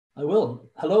I will.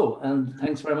 Hello, and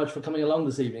thanks very much for coming along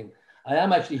this evening. I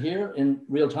am actually here in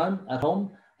real time at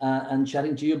home and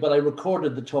chatting to you, but I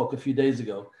recorded the talk a few days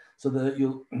ago, so that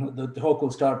the talk will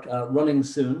start running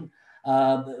soon.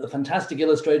 The fantastic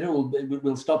illustrator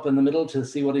will stop in the middle to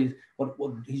see what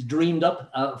he's dreamed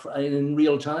up in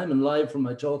real time and live from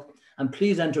my talk. And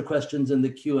please enter questions in the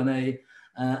Q&A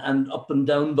and up and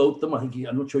down vote them.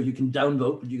 I'm not sure you can down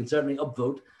vote, but you can certainly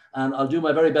upvote. And I'll do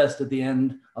my very best at the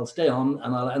end. I'll stay on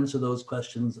and I'll answer those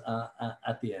questions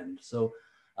at the end. So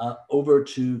over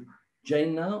to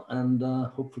Jane now, and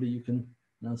hopefully you can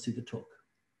now see the talk.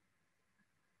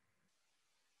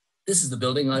 This is the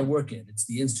building I work in. It's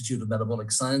the Institute of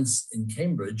Metabolic Science in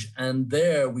Cambridge. And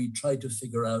there we try to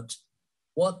figure out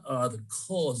what are the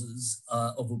causes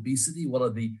of obesity? What are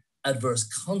the adverse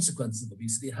consequences of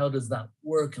obesity? How does that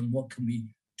work? And what can we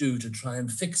do to try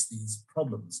and fix these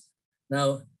problems?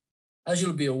 Now, as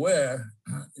you'll be aware,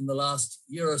 in the last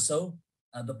year or so,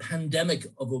 the pandemic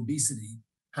of obesity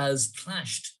has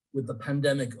clashed with the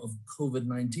pandemic of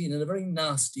COVID-19 in a very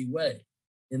nasty way,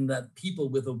 in that people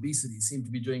with obesity seem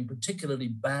to be doing particularly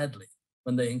badly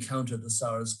when they encounter the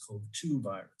SARS-CoV-2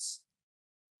 virus.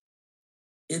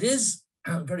 It is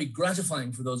very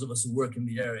gratifying for those of us who work in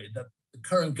the area that the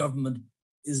current government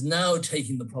is now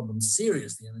taking the problem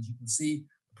seriously. And as you can see,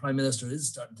 the Prime Minister is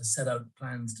starting to set out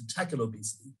plans to tackle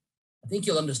obesity. I think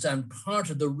you'll understand part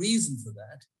of the reason for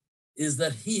that is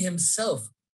that he himself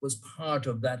was part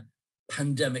of that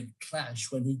pandemic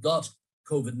clash when he got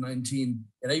COVID-19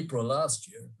 in April last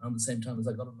year, around the same time as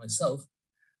I got it myself.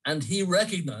 And he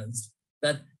recognized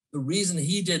that the reason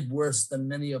he did worse than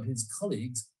many of his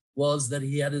colleagues was that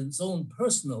he had his own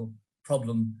personal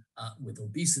problem with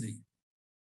obesity.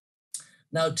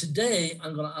 Now, today,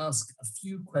 I'm going to ask a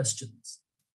few questions.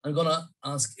 I'm going to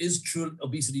ask, is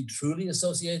obesity truly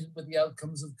associated with the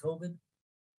outcomes of COVID?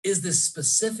 Is this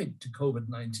specific to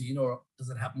COVID-19, or does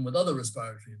it happen with other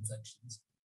respiratory infections?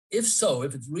 If so,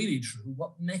 if it's really true,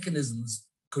 what mechanisms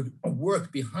could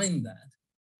work behind that?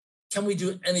 Can we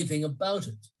do anything about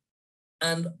it?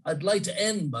 And I'd like to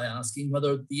end by asking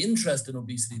whether the interest in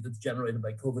obesity that's generated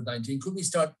by COVID-19, could we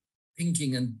start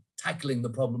thinking and tackling the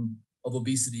problem of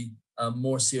obesity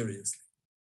more seriously?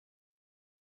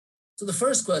 So the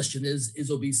first question is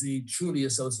obesity truly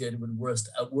associated with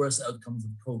worse outcomes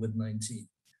of COVID-19?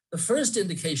 The first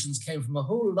indications came from a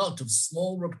whole lot of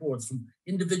small reports from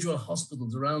individual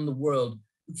hospitals around the world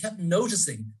who kept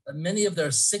noticing that many of their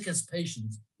sickest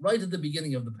patients right at the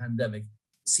beginning of the pandemic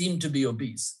seemed to be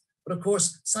obese. But of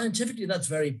course, scientifically, that's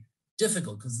very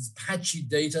difficult because it's patchy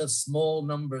data, small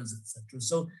numbers, etc.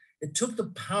 So it took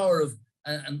the power of,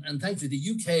 and thankfully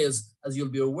the UK, as you'll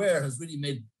be aware, has really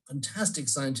made fantastic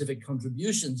scientific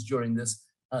contributions during this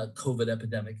COVID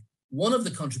epidemic. One of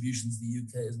the contributions the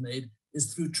UK has made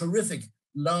is through terrific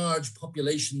large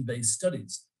population-based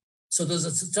studies. So there's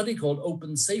a study called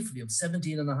Open Safely of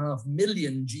 17.5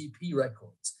 million GP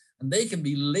records, and they can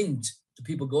be linked to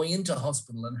people going into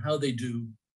hospital and how they do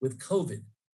with COVID.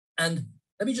 And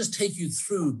let me just take you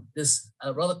through this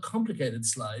rather complicated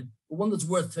slide, but one that's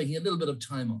worth taking a little bit of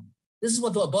time on. This is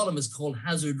what the bottom is called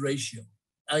hazard ratio.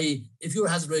 i.e., if your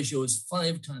hazard ratio is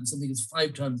 5 times, something is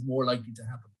 5 times more likely to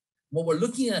happen. What we're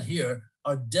looking at here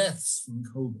are deaths from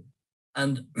COVID.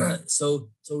 And so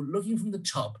looking from the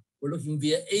top, we're looking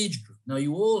via age group. Now,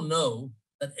 you all know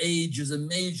that age is a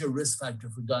major risk factor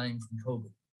for dying from COVID.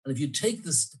 And if you take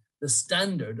the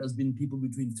standard as being people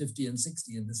between 50 and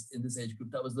 60 in this age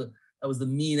group, that was the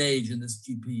mean age in this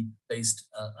GP-based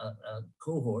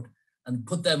cohort, and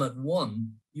put them at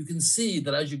 1, you can see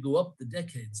that as you go up the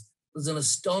decades, there's an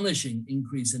astonishing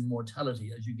increase in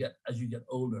mortality as you get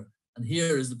older. And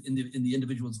here is in the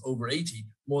individuals over 80,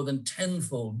 more than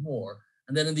 10-fold more.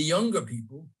 And then in the younger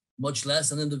people, much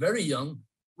less. And in the very young,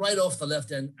 right off the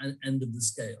left end of the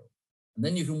scale. And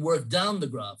then you can work down the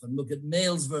graph and look at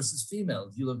males versus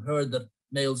females. You'll have heard that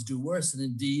males do worse, and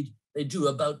indeed they do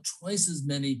about twice as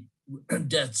many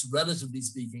deaths, relatively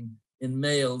speaking, in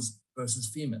males versus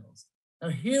females. Now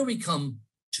here we come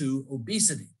to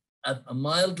obesity at a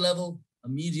mild level, a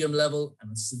medium level,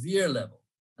 and a severe level.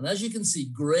 And as you can see,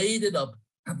 graded up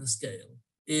at the scale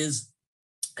is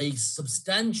a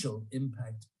substantial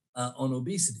impact on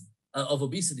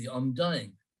obesity on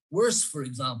dying. Worse, for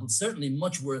example, certainly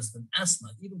much worse than asthma,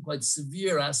 even quite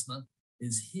severe asthma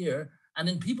is here. And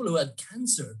in people who had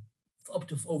cancer up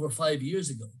to over 5 years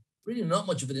ago, really not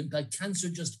much of an impact. Cancer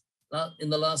just in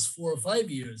the last 4 or 5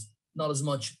 years, not as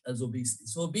much as obesity.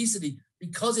 So obesity,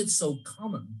 because it's so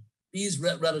common, these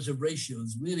relative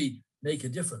ratios really make a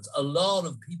difference. A lot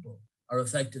of people are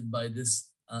affected by this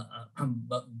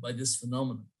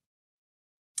phenomenon.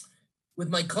 With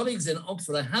my colleagues in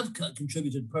Oxford, I have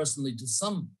contributed personally to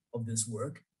some of this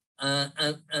work,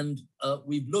 and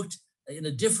we've looked in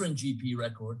a different GP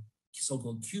record,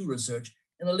 so-called Q research,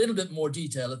 in a little bit more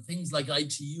detail at things like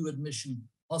ITU admission,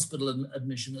 hospital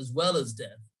admission, as well as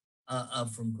death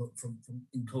from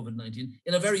in COVID-19,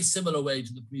 in a very similar way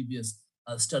to the previous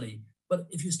study. But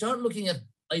if you start looking at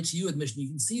ITU admission, you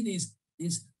can see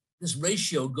this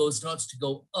ratio starts to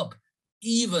go up,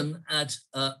 even at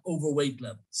overweight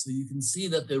levels. So you can see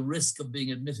that the risk of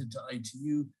being admitted to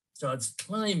ITU starts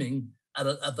climbing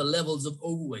at the levels of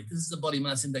overweight. This is a body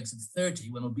mass index of 30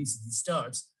 when obesity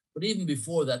starts, but even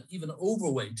before that, even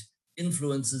overweight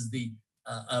influences the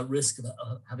risk of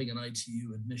having an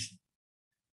ITU admission.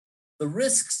 The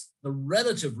risks, the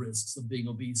relative risks of being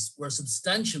obese were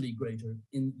substantially greater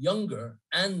in younger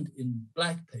and in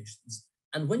Black patients.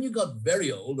 And when you got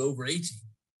very old, over 80,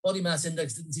 body mass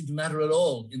index didn't seem to matter at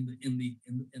all in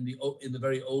the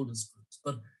very oldest groups.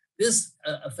 But this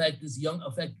effect, this young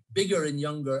effect, bigger in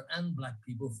younger and Black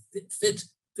people,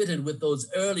 fitted with those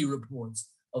early reports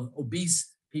of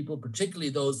obese people, particularly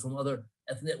those from other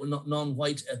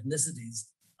non-white ethnicities,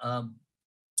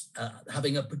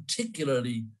 having a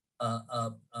particularly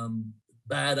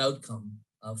bad outcome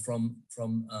from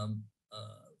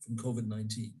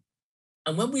COVID-19.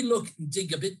 And when we look and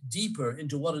dig a bit deeper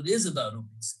into what it is about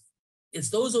obesity, it's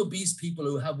those obese people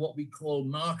who have what we call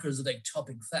markers of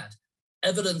ectopic fat,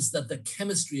 evidence that the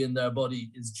chemistry in their body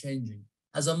is changing,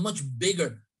 has a much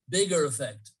bigger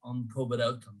effect on COVID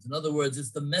outcomes. In other words,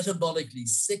 it's the metabolically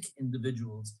sick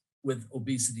individuals with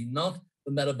obesity, not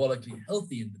the metabolically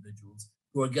healthy individuals,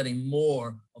 who are getting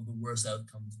more of the worst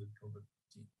outcomes with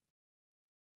COVID-19.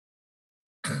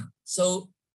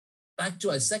 So back to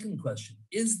our second question,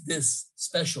 is this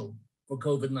special for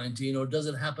COVID-19, or does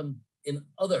it happen in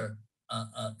other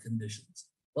conditions?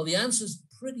 Well, the answer is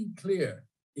pretty clear.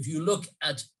 If you look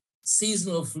at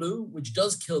seasonal flu, which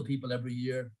does kill people every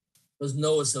year, there's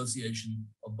no association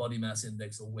of body mass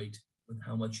index or weight with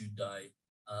how much you die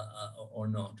or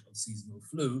not of seasonal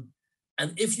flu.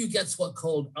 And if you get what's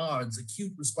called ARDS,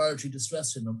 acute respiratory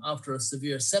distress syndrome, after a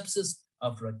severe sepsis,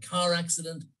 after a car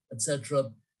accident,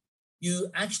 etc.,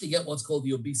 you actually get what's called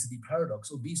the obesity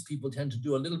paradox. Obese people tend to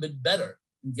do a little bit better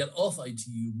and get off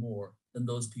ITU more than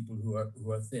those people who are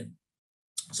thin.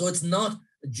 So it's not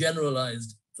a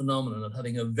generalized phenomenon of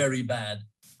having a very bad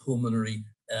pulmonary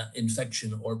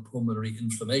infection or pulmonary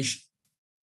inflammation.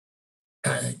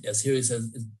 Yes, here he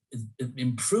says it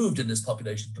improved in this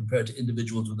population compared to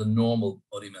individuals with a normal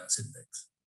body mass index.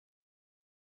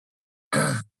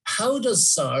 How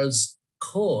does SARS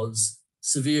cause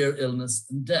severe illness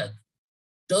and death?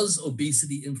 Does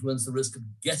obesity influence the risk of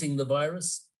getting the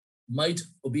virus? Might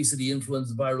obesity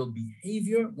influence viral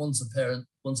behavior once a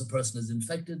person is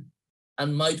infected?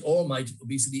 And might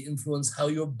obesity influence how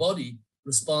your body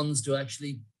responds to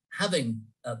actually having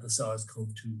the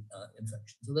SARS-CoV-2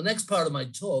 infection? So the next part of my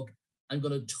talk, I'm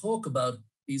going to talk about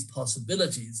these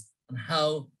possibilities and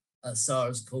how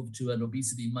SARS-CoV-2 and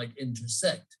obesity might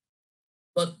intersect.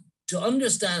 But to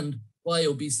understand why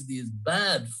obesity is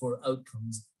bad for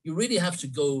outcomes, you really have to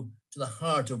go to the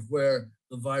heart of where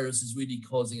the virus is really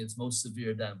causing its most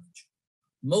severe damage.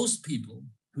 Most people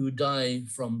who die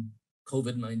from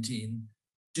COVID-19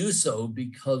 do so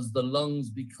because the lungs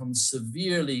become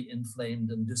severely inflamed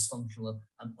and dysfunctional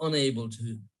and unable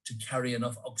to carry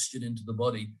enough oxygen into the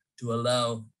body to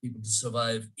allow people to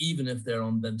survive, even if they're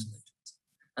on ventilators.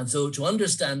 And so to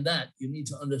understand that, you need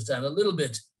to understand a little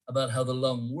bit about how the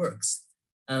lung works.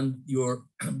 And your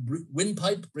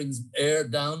windpipe brings air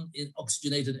down,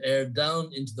 oxygenated air down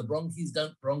into the bronchi,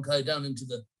 down into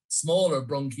the smaller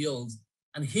bronchioles.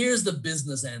 And here's the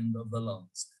business end of the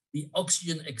lungs, the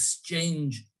oxygen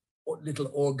exchange little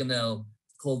organelle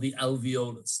called the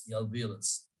alveolus,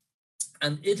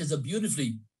 And it is a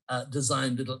beautifully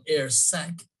designed little air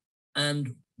sac.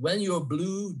 And when your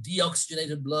blue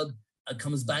deoxygenated blood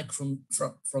comes back from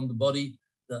the body,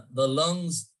 the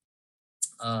lungs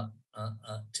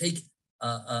take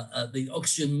the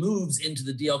oxygen moves into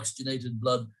the deoxygenated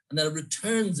blood, and then it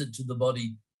returns it to the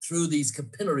body through these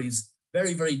capillaries,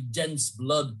 very, very dense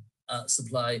blood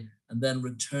supply, and then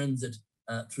returns it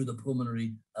through the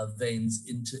pulmonary veins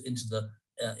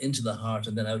into the heart,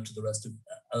 and then out to the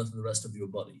rest of your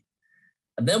body.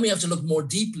 And then we have to look more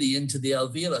deeply into the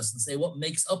alveolus and say what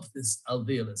makes up this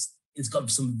alveolus. It's got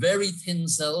some very thin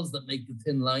cells that make the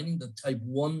thin lining, the type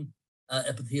 1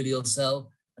 epithelial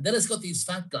cell. And then it's got these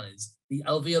fat guys, the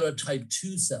alveolar type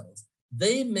 2 cells.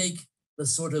 They make the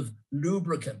sort of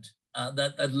lubricant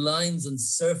that lines and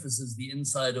surfaces the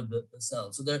inside of the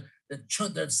cell. So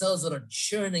they're cells that are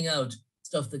churning out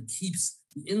stuff that keeps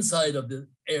the inside of the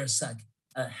air sac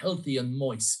healthy and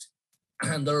moist.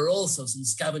 And there are also some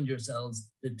scavenger cells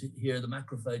here, the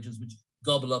macrophages, which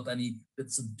gobble up any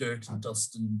bits of dirt and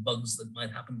dust and bugs that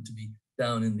might happen to be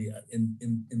down in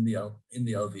the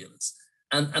alveolus.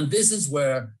 And this is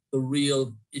where the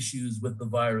real issues with the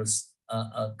virus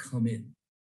come in.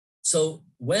 So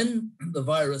when the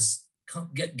virus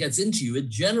gets into you, it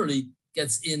generally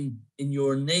gets in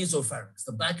your nasopharynx,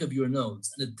 the back of your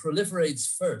nose, and it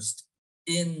proliferates first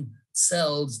in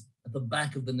cells at the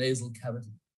back of the nasal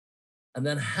cavity. And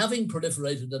then having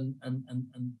proliferated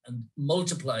and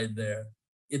multiplied there,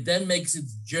 it then makes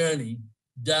its journey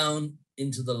down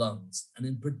into the lungs. And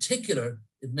in particular,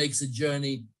 it makes a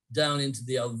journey down into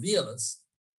the alveolus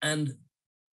and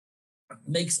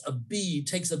takes a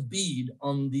bead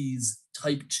on these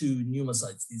type 2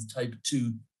 pneumocytes,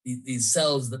 these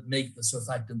cells that make the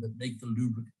surfactant, that make the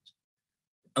lubricant.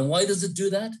 And why does it do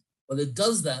that? Well, it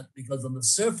does that because on the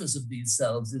surface of these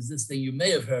cells is this thing you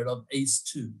may have heard of,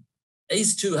 ACE2.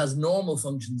 ACE2 has normal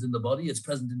functions in the body. It's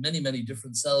present in many, many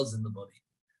different cells in the body.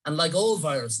 And like all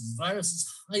viruses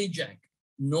hijack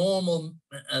normal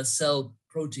cell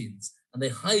proteins, and they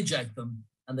hijack them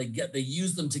and they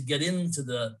use them to get into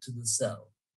the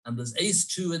cell. And there's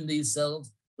ACE2 in these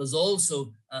cells. There's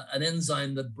also an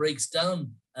enzyme that breaks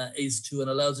down ACE2 and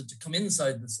allows it to come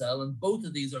inside the cell. And both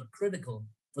of these are critical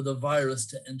for the virus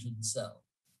to enter the cell.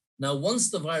 Now, once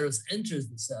the virus enters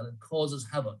the cell, it causes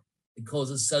havoc. It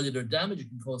causes cellular damage. It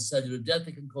can cause cellular death.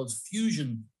 It can cause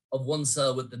fusion of one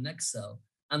cell with the next cell.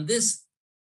 And this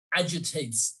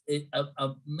agitates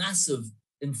a massive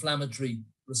inflammatory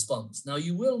response. Now,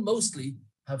 you will mostly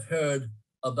have heard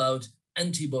about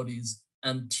antibodies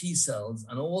and T cells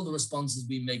and all the responses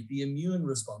we make, the immune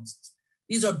responses.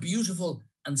 These are beautiful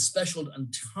and special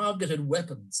and targeted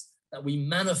weapons that we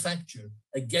manufacture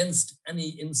against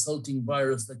any insulting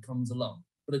virus that comes along.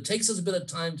 But it takes us a bit of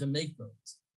time to make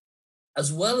those.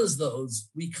 As well as those,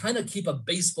 we kind of keep a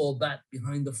baseball bat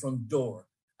behind the front door.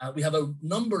 We have a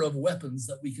number of weapons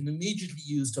that we can immediately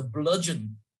use to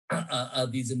bludgeon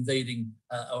these invading,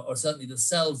 or certainly the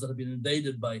cells that have been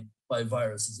invaded by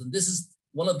viruses. And this is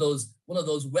one of those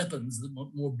weapons, the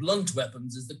more blunt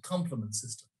weapons, is the complement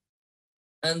system.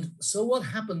 And so what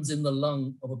happens in the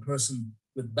lung of a person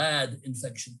with bad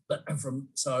infection from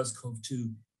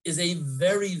SARS-CoV-2 is a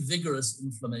very vigorous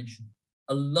inflammation.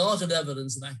 A lot of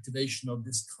evidence of activation of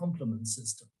this complement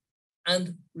system.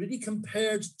 And really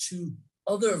compared to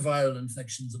other viral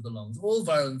infections of the lungs, all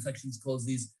viral infections cause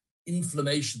these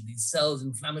inflammation, these cells,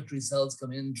 inflammatory cells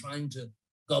come in trying to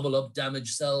gobble up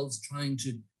damaged cells, trying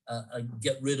to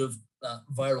get rid of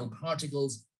viral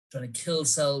particles, trying to kill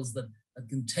cells that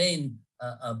contain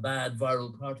bad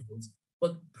viral particles.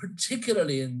 But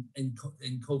particularly in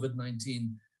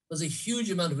COVID-19, there's a huge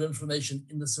amount of inflammation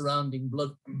in the surrounding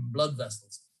blood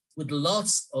vessels, with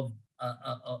lots of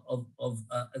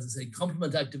as I say,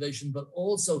 complement activation, but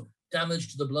also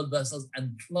damage to the blood vessels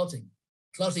and clotting.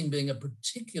 Clotting being a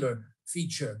particular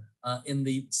feature in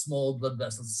the small blood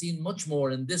vessels, seen much more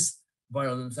in this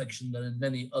viral infection than in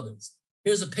many others.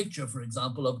 Here's a picture, for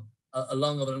example, of a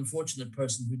lung of an unfortunate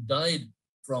person who died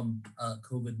from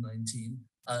COVID-19.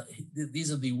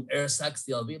 These are the air sacs,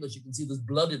 the alveolus. You can see there's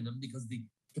blood in them because the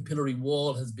capillary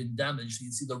wall has been damaged. So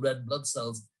you see the red blood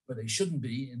cells where they shouldn't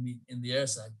be in the air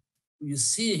sac. You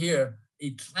see here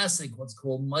a classic, what's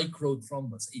called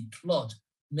microthrombus, a clot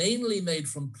mainly made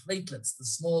from platelets, the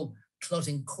small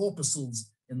clotting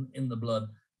corpuscles in the blood.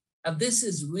 And this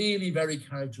is really very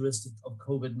characteristic of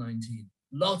COVID-19.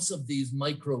 Lots of these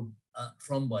micro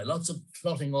thrombi, lots of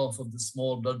clotting off of the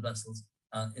small blood vessels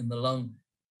in the lung.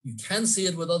 You can see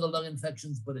it with other lung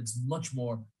infections, but it's much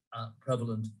more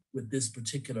prevalent with this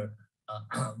particular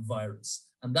virus.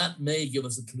 And that may give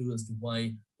us a clue as to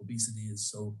why obesity is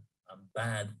so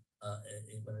bad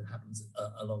when it happens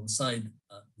alongside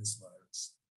this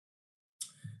virus.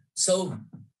 So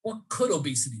what could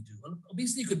obesity do? Well,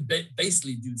 obesity could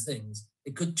basically do things.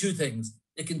 It could two things.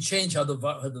 It can change how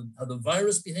the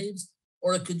virus behaves,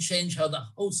 or it could change how the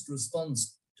host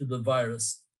response to the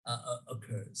virus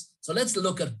occurs. So let's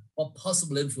look at what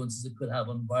possible influences it could have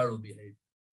on viral behavior.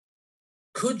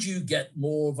 Could you get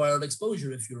more viral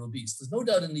exposure if you're obese? There's no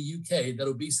doubt in the UK that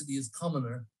obesity is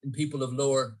commoner in people of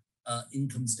lower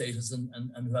income status and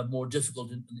who have more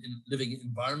difficult in living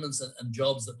environments and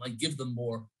jobs that might give them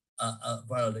more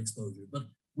viral exposure. But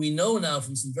we know now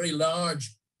from some very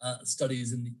large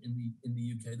studies in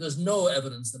the UK, there's no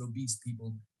evidence that obese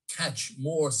people catch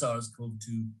more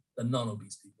SARS-CoV-2 than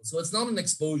non-obese people. So it's not an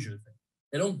exposure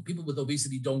thing. People with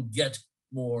obesity don't get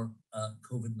more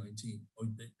COVID-19, or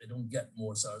they don't get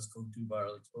more SARS-CoV-2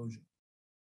 viral exposure.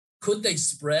 Could they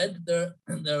spread their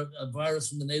virus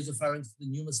from the nasopharynx to the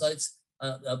pneumocytes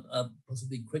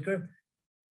possibly quicker?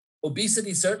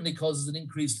 Obesity certainly causes an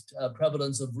increased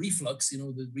prevalence of reflux.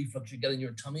 The reflux you get in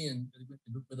your tummy, and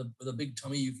with a big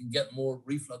tummy, you can get more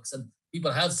reflux. And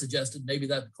people have suggested maybe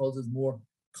that causes more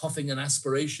coughing and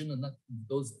aspiration, and that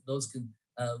those can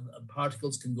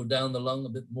particles can go down the lung a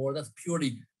bit more. That's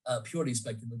purely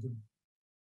speculative.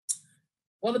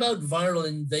 What about viral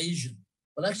invasion?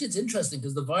 Well, actually, it's interesting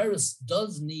because the virus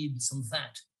does need some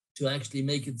fat to actually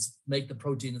make the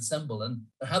protein assemble. And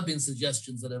there have been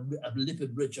suggestions that a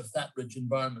lipid-rich, a fat-rich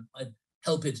environment might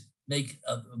help it make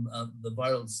the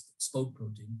viral spoke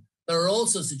protein. There are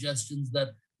also suggestions that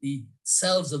the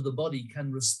cells of the body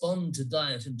can respond to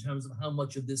diet in terms of how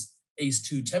much of this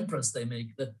ACE2 temperase they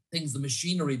make, the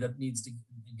machinery that needs to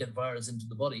get virus into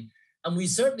the body. And we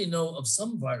certainly know of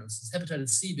some viruses, hepatitis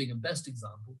C being a best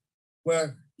example,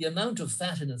 where the amount of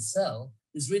fat in a cell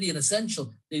is really an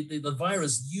essential. The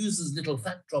virus uses little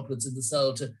fat droplets in the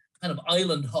cell to kind of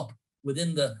island hop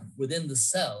within the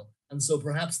cell. And so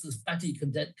perhaps the fatty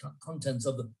contents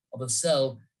of a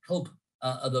cell help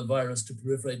the virus to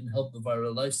proliferate and help the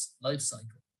viral life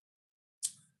cycle.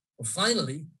 Well,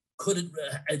 finally, could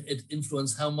it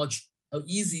influence how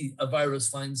easy a virus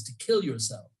finds to kill your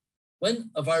cell?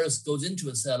 When a virus goes into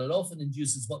a cell, it often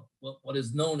induces what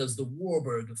is known as the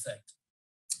Warburg effect.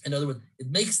 In other words,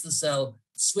 it makes the cell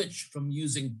switch from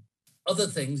using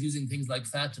things like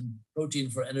fat and protein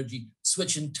for energy,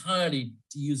 switch entirely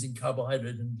to using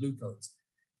carbohydrate and glucose.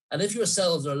 And if your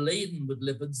cells are laden with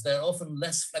lipids, they're often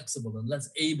less flexible and less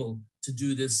able to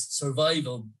do this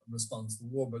survival response, the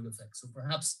Warburg effect. So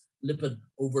perhaps lipid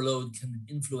overload can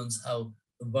influence how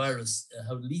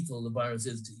lethal the virus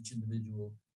is to each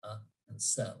individual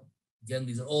cell. Again,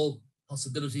 these are all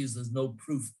possibilities. There's no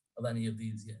proof of any of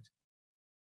these yet.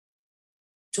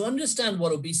 To understand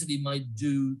what obesity might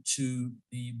do to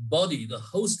the body, the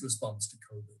host response to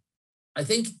COVID, I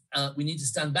think we need to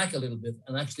stand back a little bit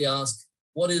and actually ask,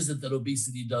 what is it that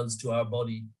obesity does to our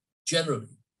body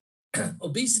generally?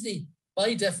 Obesity,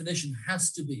 by definition,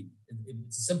 has to be,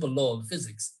 it's a simple law of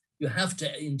physics, you have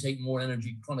to intake more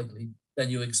energy chronically than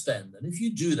you expend. And if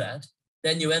you do that,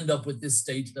 then you end up with this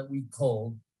state that we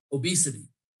call obesity,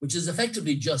 which is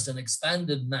effectively just an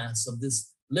expanded mass of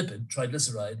this lipid,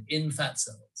 triglyceride, in fat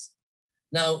cells.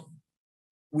 Now,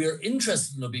 we're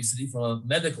interested in obesity from a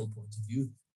medical point of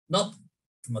view, not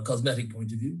from a cosmetic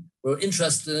point of view. We're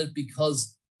interested in it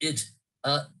because it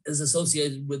is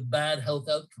associated with bad health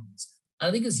outcomes. And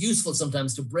I think it's useful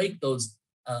sometimes to break those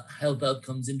health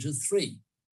outcomes into three.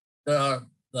 There are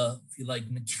if you like,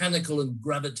 mechanical and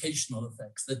gravitational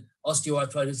effects, the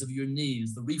osteoarthritis of your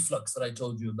knees, the reflux that I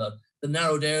told you about, the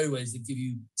narrowed airways that give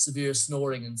you severe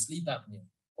snoring and sleep apnea.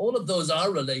 All of those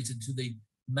are related to the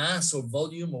mass or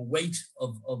volume or weight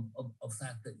of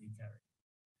fat that you carry.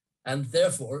 And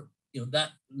therefore,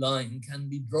 that line can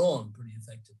be drawn pretty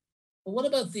effectively. But what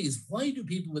about these? Why do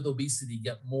people with obesity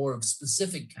get more of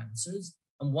specific cancers?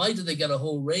 And why do they get a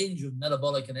whole range of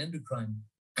metabolic and endocrine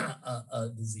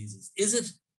diseases? Is it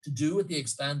to do with the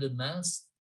expanded mass?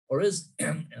 Or is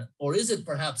it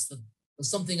perhaps that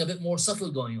there's something a bit more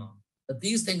subtle going on? That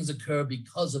these things occur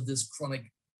because of this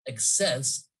chronic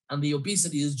excess, and the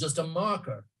obesity is just a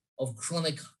marker of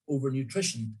chronic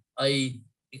overnutrition, i.e.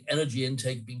 energy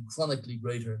intake being chronically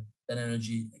greater than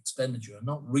energy expenditure, and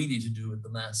not really to do with the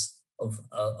mass of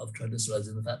triglycerides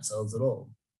in the fat cells at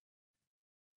all.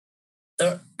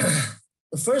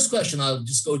 The first question I'll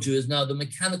just go to is now the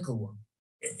mechanical one.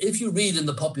 If you read in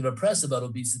the popular press about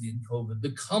obesity and COVID,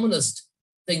 the commonest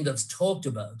thing that's talked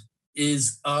about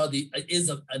is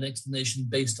an explanation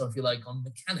based, if you like, on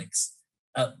mechanics.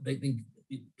 They think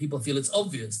people feel it's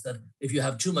obvious that if you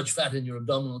have too much fat in your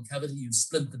abdominal cavity, you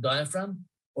splint the diaphragm,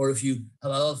 or if you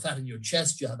have a lot of fat in your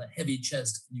chest, you have a heavy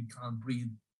chest and you can't breathe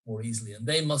more easily. And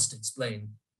they must explain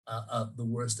the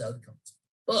worst outcomes.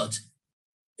 But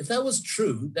if that was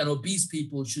true, then obese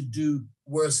people should do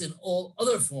worse in all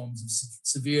other forms of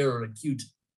severe or acute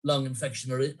lung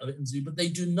infection or injury, but they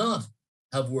do not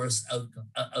have worse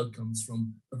outcomes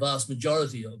from the vast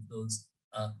majority of those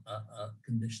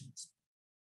conditions.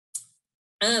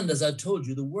 And as I told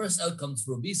you, the worst outcomes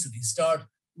for obesity start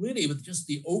really with just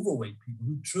the overweight people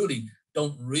who truly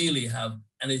don't really have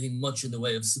anything much in the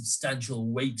way of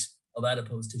substantial weight of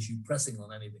adipose tissue pressing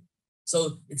on anything.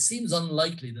 So it seems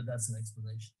unlikely that that's an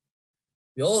explanation.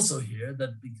 We also hear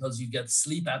that because you get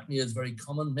sleep apnea is very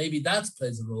common, maybe that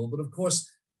plays a role. But of course,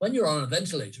 when you're on a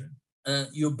ventilator,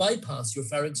 you bypass your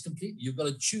pharynx completely. You've got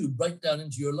a tube right down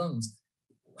into your lungs.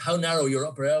 How narrow your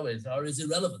upper airways are is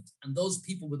irrelevant. And those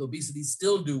people with obesity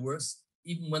still do worse,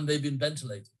 even when they've been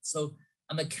ventilated. So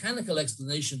a mechanical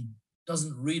explanation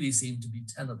doesn't really seem to be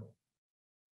tenable.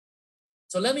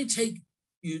 So let me take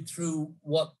you through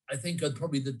what I think are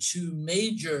probably the two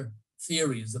major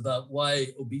theories about why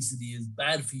obesity is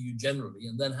bad for you generally,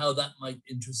 and then how that might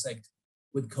intersect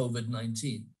with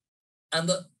COVID-19. And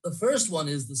the first one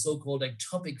is the so-called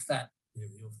ectopic fat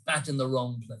theory, or fat in the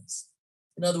wrong place.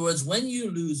 In other words, when you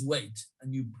lose weight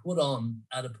and you put on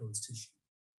adipose tissue,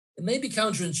 it may be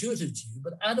counterintuitive to you,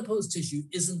 but adipose tissue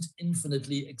isn't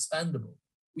infinitely expandable.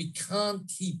 We can't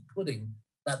keep putting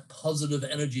that positive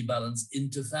energy balance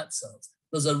into fat cells.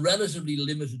 There's a relatively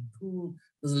limited pool,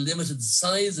 there's a limited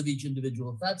size of each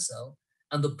individual fat cell,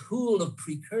 and the pool of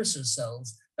precursor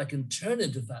cells that can turn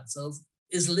into fat cells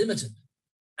is limited.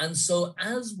 And so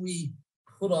as we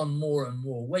put on more and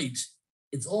more weight,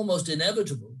 it's almost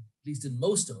inevitable, at least in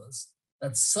most of us,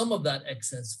 that some of that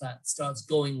excess fat starts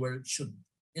going where it shouldn't,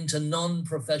 into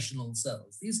non-professional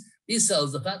cells. These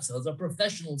cells, the fat cells, are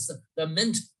professional cells. They're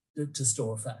meant to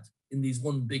store fat in these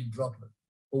one big droplet.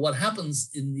 But what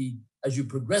happens as you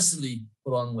progressively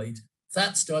put on weight,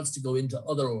 fat starts to go into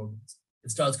other organs.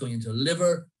 It starts going into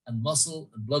liver and muscle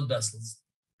and blood vessels.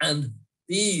 And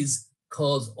these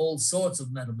cause all sorts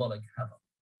of metabolic havoc.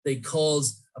 They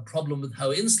cause a problem with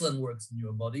how insulin works in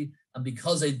your body. And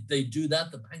because they do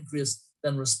that, the pancreas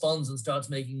then responds and starts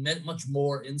making much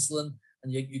more insulin.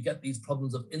 And you get these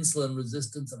problems of insulin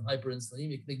resistance and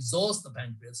hyperinsulinemia. It can exhaust the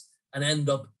pancreas and end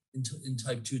up in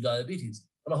type 2 diabetes.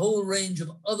 But a whole range of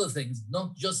other things,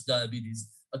 not just diabetes,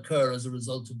 occur as a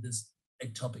result of this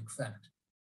ectopic fat.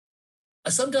 I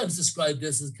sometimes describe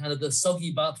this as kind of the soggy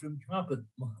bathroom carpet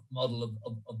model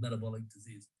of metabolic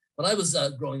disease. When I was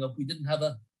growing up, we didn't have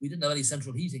any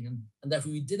central heating, and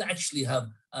therefore we did actually have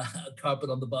a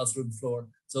carpet on the bathroom floor.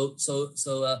 So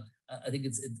I think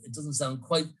it doesn't sound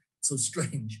quite so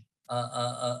strange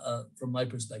from my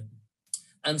perspective.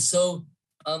 And so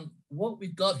what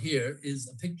we've got here is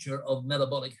a picture of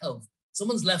metabolic health.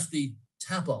 Someone's left the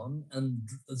tap on and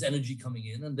there's energy coming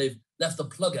in, and they've left the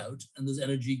plug out and there's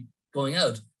energy going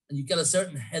out. And you get a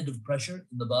certain head of pressure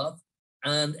in the bath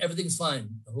and everything's fine.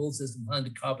 The whole system behind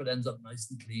the carpet ends up nice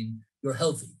and clean. You're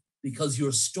healthy because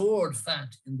your stored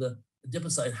fat in the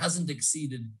adipocyte hasn't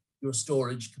exceeded your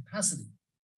storage capacity.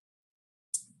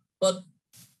 But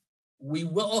we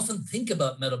will often think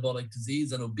about metabolic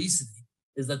disease and obesity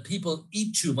is that people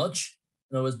eat too much,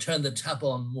 in other words, turn the tap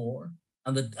on more,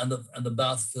 and the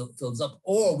bath fills up,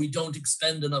 or we don't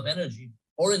expend enough energy,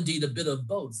 or indeed a bit of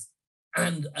both.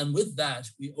 And with that,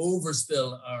 we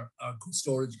overspill our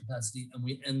storage capacity, and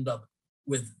we end up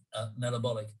with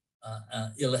metabolic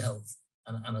ill health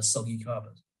and a soggy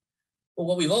carpet. But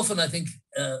what we've often, I think,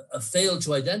 failed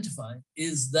to identify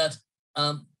is that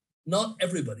not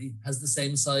everybody has the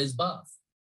same size bath.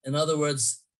 In other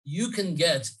words, you can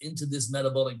get into this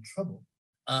metabolic trouble,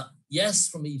 yes,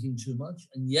 from eating too much,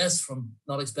 and yes, from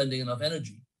not expending enough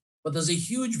energy. But there's a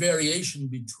huge variation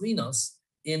between us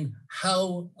in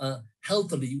how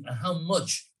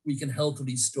much we can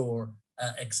healthily store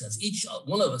excess. Each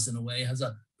one of us, in a way, has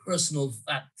a personal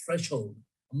fat threshold,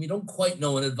 and we don't quite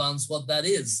know in advance what that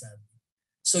is, sadly.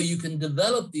 So you can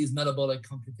develop these metabolic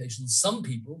complications, some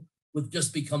people with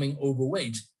just becoming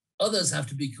overweight. Others have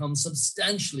to become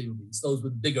substantially obese, those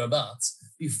with bigger baths,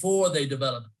 before they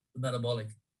develop the metabolic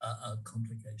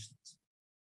complications.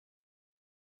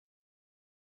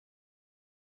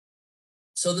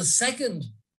 So the second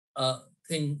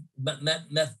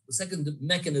second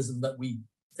mechanism that we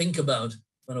think about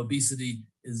when obesity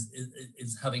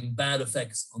is having bad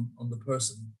effects on the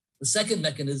person, the second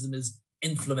mechanism is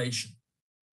inflammation.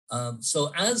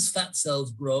 So as fat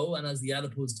cells grow and as the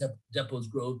adipose depots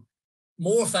grow,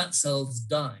 more fat cells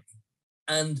die.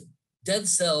 And dead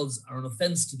cells are an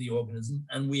offense to the organism,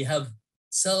 and we have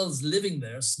cells living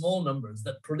there, small numbers,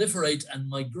 that proliferate and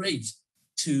migrate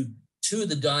to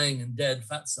the dying and dead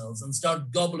fat cells and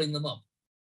start gobbling them up.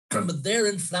 But they're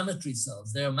inflammatory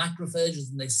cells, they're macrophages,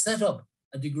 and they set up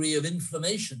a degree of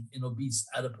inflammation in obese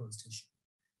adipose tissue.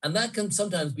 And that can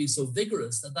sometimes be so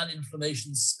vigorous that that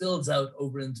inflammation spills out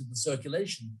over into the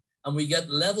circulation. And we get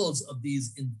levels of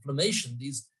these inflammation,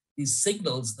 these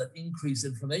signals that increase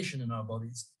inflammation in our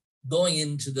bodies going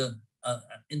into the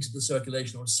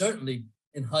circulation, or certainly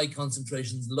in high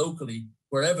concentrations locally,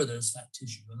 wherever there's fat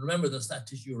tissue. And remember, there's fat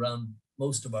tissue around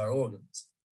most of our organs.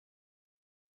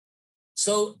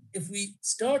 So if we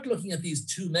start looking at these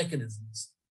two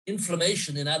mechanisms,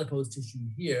 inflammation in adipose tissue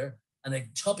here and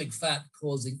ectopic fat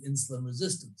causing insulin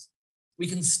resistance, we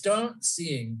can start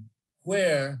seeing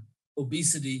where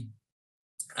obesity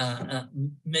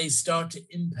may start to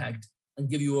impact and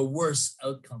give you a worse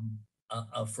outcome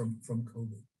from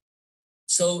COVID.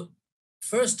 So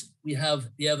First, we have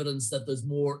the evidence that there's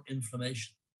more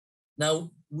inflammation.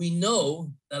 Now, we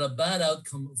know that a bad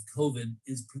outcome of COVID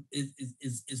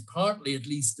is partly at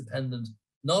least dependent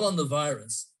not on the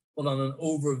virus, but on an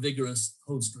over-vigorous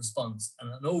host response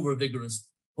and an over-vigorous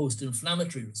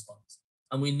post-inflammatory response.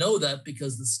 And we know that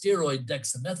because the steroid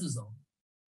dexamethasone,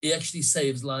 it actually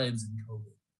saves lives in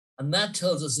COVID. And that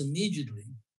tells us immediately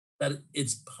that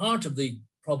it's part of the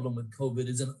problem with COVID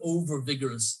is an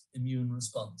over-vigorous immune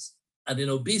response. And in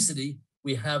obesity,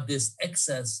 we have this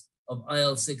excess of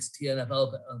IL-6,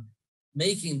 TNF-alpha,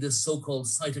 making this so-called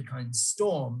cytokine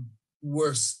storm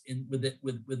worse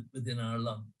within our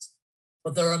lungs.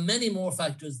 But there are many more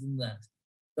factors than that.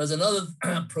 There's another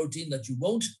protein that you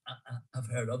won't have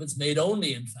heard of. It's made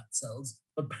only in fat cells,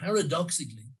 but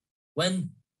paradoxically,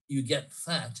 when you get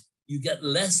fat, you get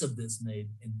less of this made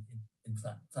in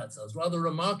fat cells, rather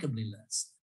remarkably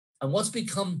less. And what's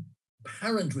become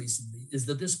apparent recently is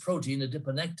that this protein,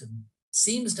 adiponectin,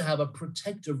 seems to have a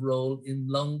protective role in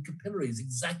lung capillaries,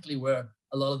 exactly where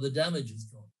a lot of the damage is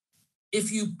going.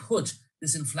 If you put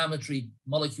this inflammatory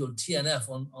molecule TNF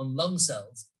on lung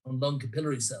cells, on lung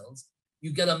capillary cells,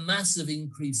 you get a massive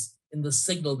increase in the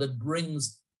signal that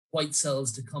brings white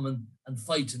cells to come and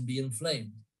fight and be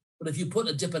inflamed. But if you put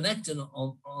adiponectin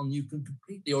on, you can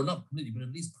completely, or not completely, but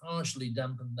at least partially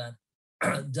dampen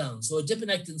that down. So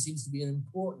adiponectin seems to be an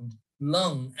important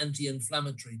lung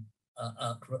anti-inflammatory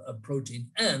protein,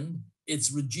 and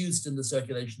it's reduced in the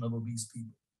circulation of obese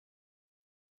people.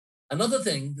 Another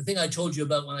thing, the thing I told you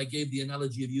about when I gave the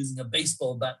analogy of using a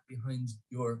baseball bat behind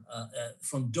your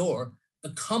front door, the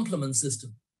complement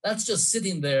system, that's just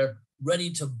sitting there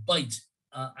ready to bite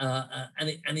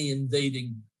any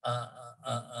invading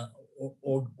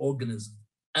organism.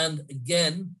 And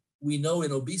again, we know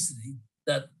in obesity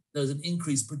that there's an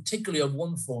increase, particularly of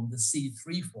one form, the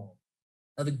C3 form.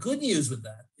 Now, the good news with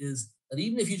that is that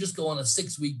even if you just go on a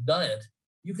 6-week diet,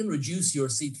 you can reduce your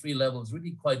C3 levels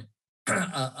really quite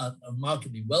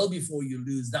remarkably well before you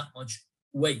lose that much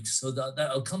weight. So that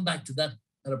I'll come back to that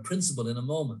kind of principle in a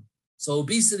moment. So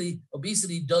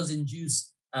obesity does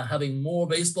induce having more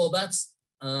baseball bats,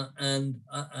 and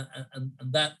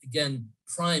that again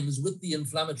primes with the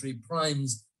inflammatory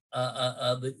primes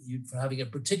for having a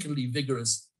particularly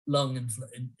vigorous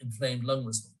inflamed lung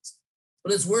response.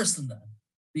 But it's worse than that,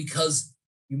 because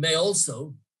you may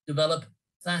also develop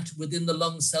fat within the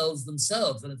lung cells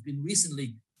themselves. And it's been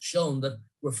recently shown that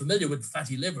we're familiar with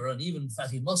fatty liver and even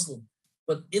fatty muscle.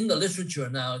 But in the literature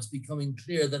now, it's becoming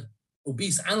clear that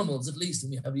obese animals, at least,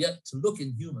 and we have yet to look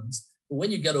in humans, but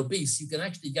when you get obese, you can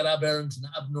actually get aberrant and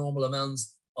abnormal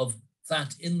amounts of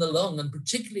fat in the lung, and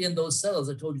particularly in those cells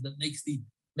I told you that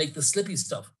make the slippy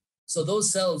stuff. So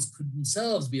those cells could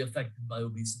themselves be affected by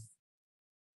obesity.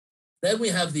 Then we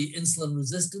have the insulin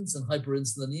resistance and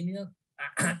hyperinsulinemia,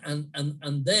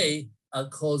 and they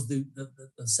cause the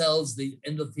cells, the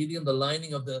endothelium, the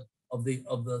lining of the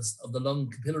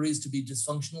lung capillaries to be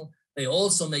dysfunctional. They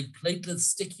also make platelets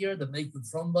stickier that make the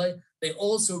thrombi. They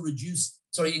also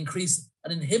increase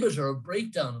an inhibitor of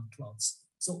breakdown of clots.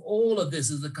 So all of this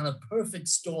is the kind of perfect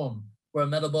storm where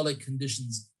metabolic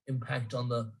conditions impact on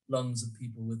the lungs of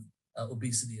people with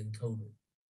obesity and COVID.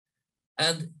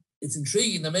 And it's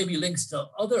intriguing, there may be links to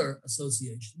other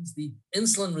associations. The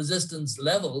insulin resistance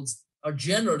levels are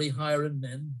generally higher in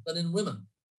men than in women.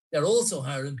 They're also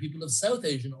higher in people of South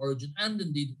Asian origin, and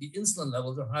indeed the insulin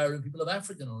levels are higher in people of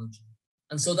African origin.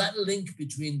 And so that link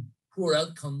between poor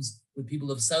outcomes with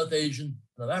people of South Asian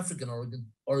and of African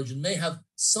origin may have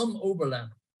some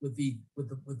overlap with the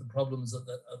problems that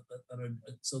are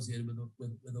associated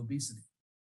with obesity.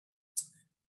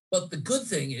 But the good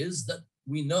thing is that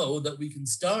we know that we can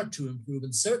start to improve,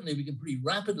 and certainly we can pretty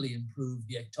rapidly improve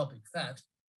the ectopic fat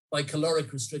by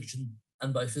caloric restriction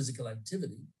and by physical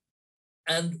activity.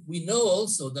 And we know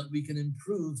also that we can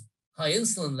improve high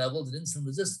insulin levels and insulin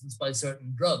resistance by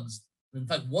certain drugs. And in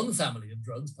fact, one family of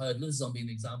drugs, pioglitazone being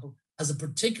an example, has a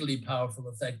particularly powerful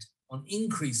effect on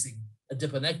increasing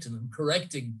adiponectin and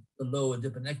correcting the low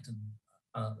adiponectin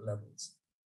levels.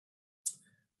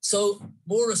 So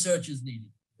more research is needed,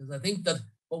 because I think that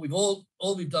what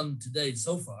we've done today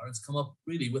so far is come up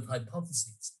really with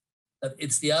hypotheses that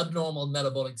it's the abnormal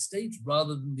metabolic state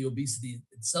rather than the obesity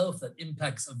itself that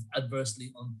impacts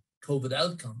adversely on COVID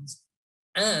outcomes.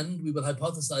 And we will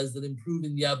hypothesize that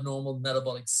improving the abnormal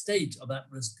metabolic state of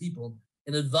at-risk people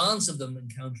in advance of them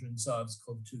encountering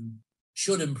SARS-CoV-2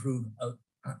 should improve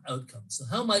outcomes. So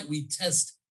how might we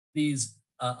test these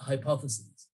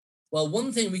hypotheses? Well,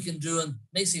 one thing we can do, and it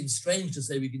may seem strange to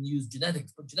say we can use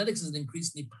genetics, but genetics is an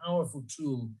increasingly powerful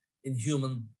tool in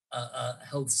human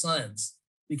health science,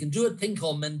 We can do a thing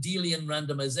called Mendelian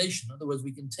randomization. In other words,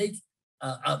 we can take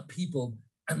people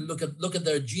and look at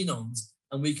their genomes,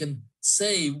 and we can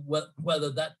say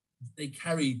whether they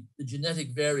carry the genetic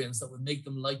variants that would make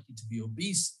them likely to be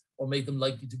obese or make them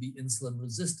likely to be insulin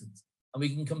resistant. And we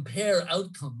can compare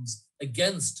outcomes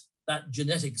against that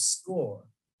genetic score.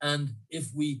 And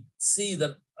if we see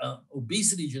that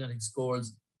obesity genetic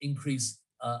scores increase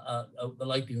the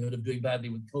likelihood of doing badly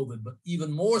with COVID, but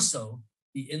even more so,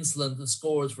 the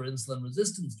scores for insulin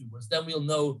resistance do worse, then we'll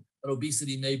know that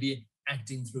obesity may be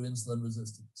acting through insulin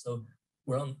resistance. So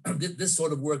this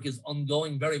sort of work is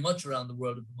ongoing very much around the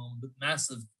world at the moment with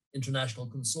massive international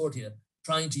consortia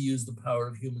trying to use the power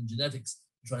of human genetics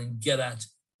to try and get at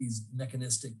these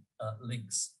mechanistic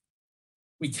links.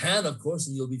 We can, of course,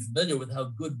 and you'll be familiar with how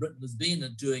good Britain has been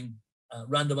at doing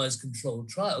randomized controlled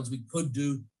trials. We could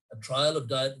do a trial of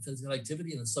diet and physical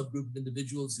activity in a subgroup of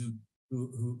individuals who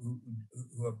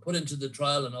are put into the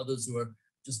trial and others who are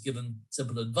just given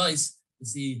simple advice to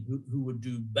see who would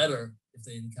do better if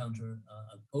they encounter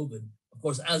COVID. Of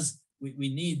course, as we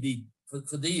need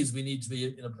for these, we need to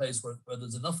be in a place where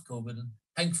there's enough COVID, and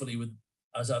thankfully,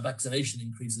 as our vaccination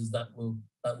increases, that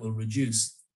will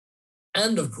reduce.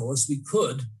 And of course, we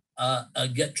could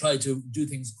try to do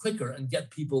things quicker and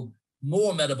get people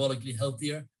more metabolically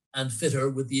healthier and fitter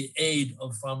with the aid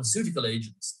of pharmaceutical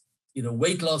agents,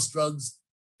 weight loss drugs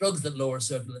that lower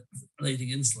circulating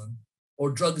insulin,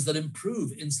 or drugs that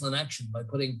improve insulin action by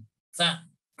putting fat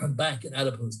back in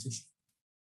adipose tissue.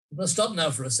 I'm going to stop now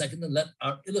for a second and let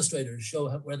our illustrators show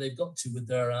where they've got to with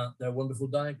their wonderful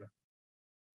diagram.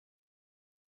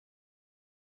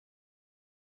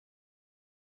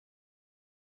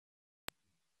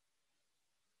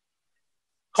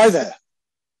 Hi there.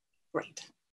 Great.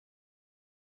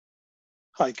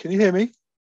 Hi, can you hear me?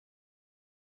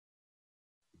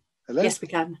 Hello? Yes, we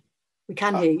can. We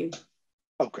can hear you.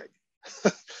 Oh, great.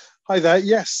 Hi there.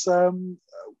 Yes.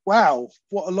 Wow,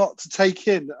 what a lot to take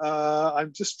in.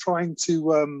 I'm just trying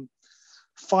to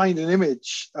find an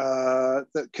image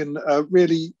that can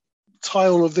really tie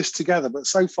all of this together. But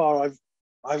so far,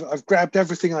 I've grabbed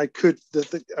everything I could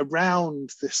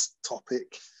around this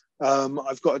topic.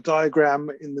 I've got a diagram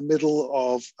in the middle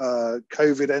of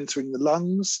COVID entering the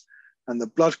lungs and the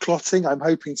blood clotting. I'm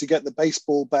hoping to get the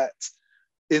baseball bat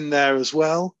in there as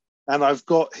well. And I've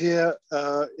got here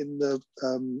in the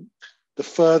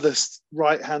furthest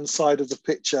right-hand side of the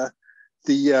picture,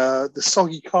 the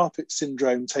soggy carpet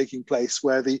syndrome taking place,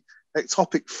 where the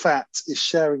ectopic fat is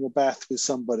sharing a bath with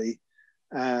somebody.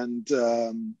 And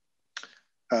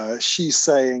she's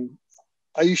saying,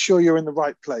 "Are you sure you're in the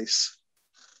right place?"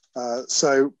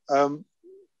 So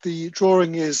the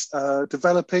drawing is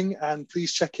developing, and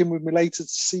please check in with me later to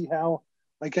see how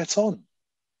I get on.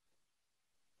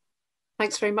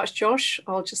 Thanks very much, Josh.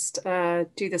 I'll just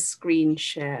do the screen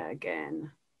share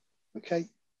again.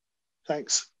 Okay,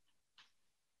 thanks.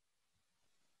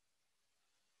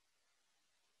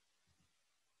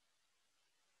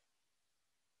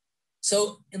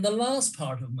 So in the last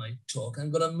part of my talk, I'm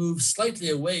going to move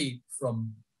slightly away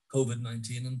from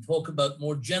COVID-19 and talk about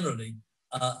more generally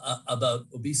about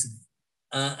obesity.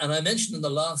 And I mentioned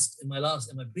in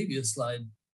my previous slide,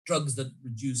 drugs that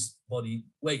reduce body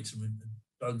weight,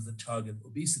 drugs that target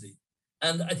obesity.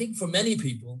 And I think for many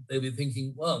people, they'll be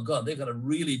thinking, well, God, they've got a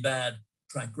really bad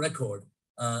track record,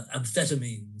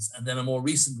 amphetamines, and then a more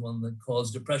recent one that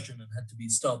caused depression and had to be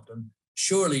stopped. And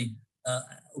surely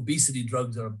obesity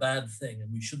drugs are a bad thing,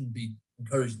 and we shouldn't be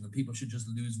encouraging them. People should just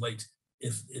lose weight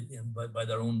by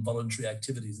their own voluntary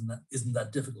activities, and that isn't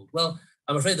that difficult. Well,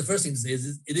 I'm afraid the first thing to say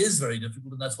is it is very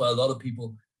difficult, and that's why a lot of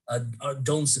people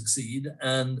don't succeed,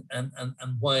 and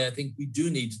why I think we do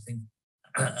need to think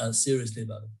seriously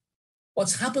about it.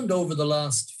 What's happened over the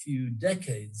last few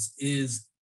decades is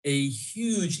a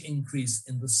huge increase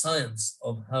in the science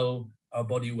of how our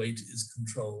body weight is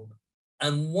controlled.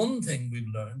 And one thing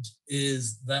we've learned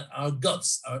is that our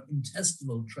guts, our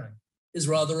intestinal tract, is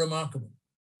rather remarkable.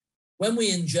 When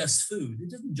we ingest food, it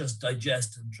doesn't just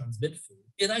digest and transmit food.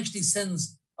 It actually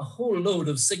sends a whole load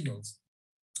of signals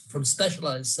from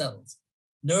specialized cells,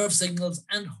 nerve signals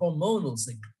and hormonal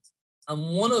signals.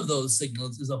 And one of those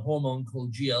signals is a hormone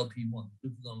called GLP-1,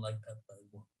 glucagon-like peptide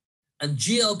 1. And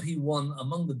GLP-1,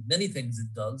 among the many things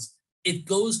it does, it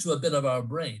goes to a bit of our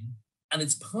brain, and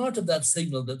it's part of that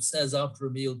signal that says after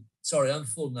a meal, sorry, I'm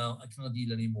full now, I can't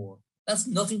eat anymore. That's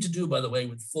nothing to do, by the way,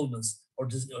 with fullness or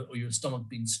your stomach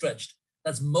being stretched.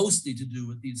 That's mostly to do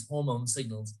with these hormone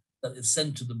signals that is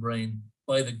sent to the brain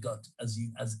by the gut as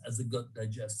the gut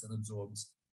digests and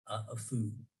absorbs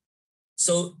food.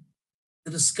 So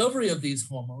the discovery of these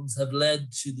hormones have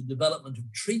led to the development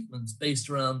of treatments based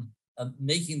around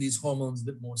making these hormones a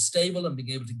bit more stable and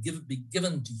being able to be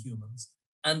given to humans.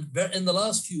 And in the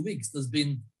last few weeks, there's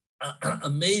been a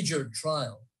major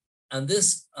trial. And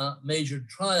this major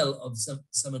trial of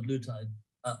semaglutide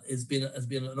has been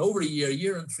an over a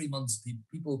year and 3 months.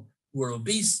 People who were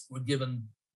obese were given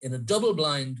in a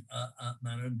double-blind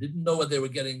manner and didn't know whether they were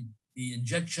getting the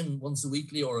injection once a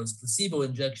weekly or as placebo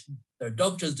injection. Their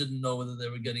doctors didn't know whether they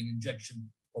were getting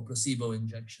injection or placebo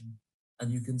injection.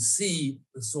 And you can see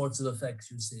the sorts of effects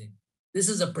you're seeing. This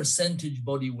is a percentage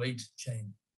body weight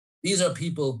change. These are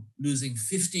people losing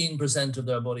 15% of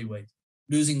their body weight,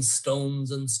 losing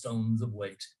stones and stones of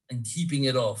weight and keeping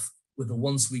it off with a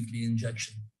once weekly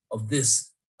injection of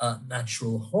this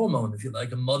natural hormone, if you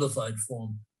like, a modified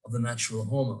form of the natural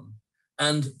hormone.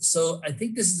 And so I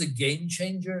think this is a game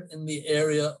changer in the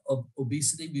area of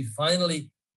obesity. We've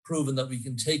finally proven that we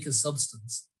can take a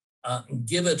substance and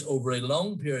give it over a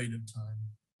long period of time,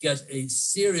 get a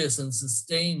serious and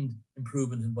sustained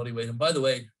improvement in body weight. And by the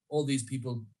way, all these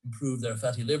people improved their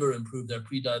fatty liver, improved their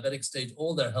pre-diabetic state,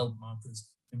 all their health markers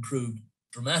improved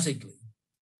dramatically.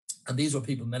 And these were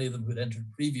people, many of them who had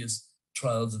entered previous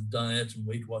trials of diet and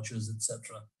Weight Watchers,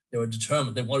 etc. They were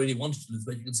determined, they really wanted to lose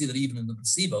weight. You can see that even in the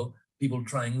placebo, people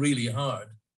trying really hard,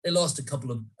 they lost a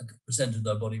couple of percent of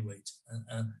their body weight.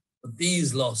 But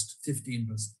these lost 15%,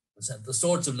 the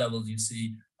sorts of levels you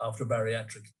see after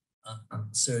bariatric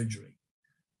surgery.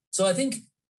 So I think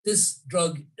this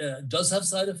drug does have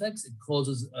side effects. It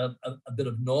causes a bit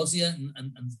of nausea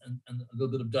and a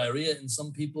little bit of diarrhea in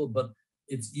some people, but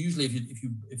it's usually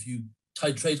if you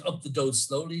titrate up the dose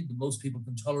slowly, most people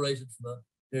can tolerate it for a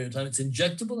period of time. It's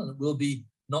injectable and it will be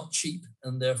not cheap,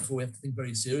 and therefore we have to think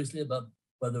very seriously about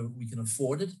whether we can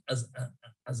afford it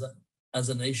as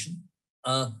a nation.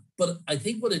 But I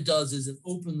think what it does is it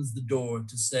opens the door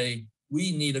to say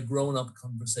we need a grown-up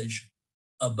conversation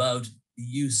about the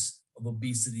use of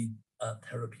obesity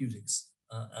therapeutics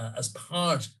as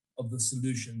part of the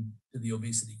solution to the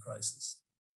obesity crisis.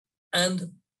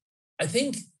 And I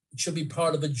think it should be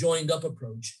part of a joined-up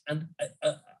approach. And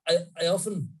I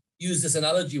often use this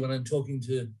analogy when I'm talking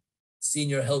to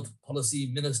senior health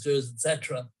policy ministers,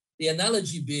 etc. The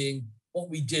analogy being what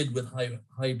we did with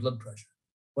high blood pressure.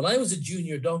 When I was a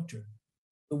junior doctor,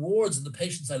 the wards and the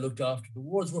patients I looked after, the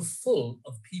wards were full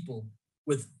of people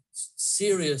with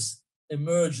serious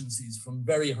emergencies from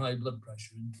very high blood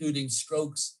pressure, including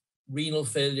strokes, renal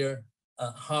failure,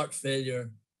 heart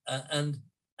failure, and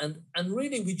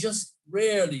really we just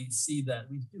rarely see that.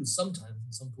 We do sometimes,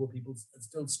 and some poor people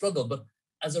still struggle, but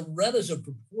as a relative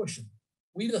proportion,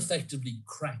 we've effectively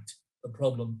cracked the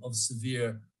problem of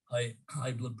severe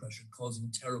high blood pressure causing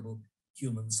terrible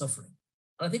human suffering.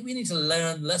 And I think we need to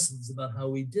learn lessons about how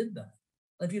we did that.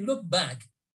 And if you look back,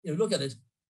 look at it,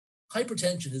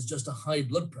 hypertension is just a high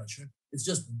blood pressure. It's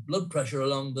just blood pressure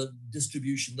along the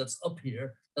distribution that's up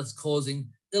here that's causing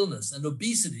illness. And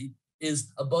obesity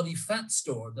is a body fat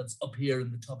store that's up here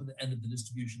in the top of the end of the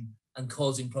distribution and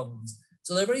causing problems.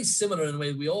 So they're very similar in a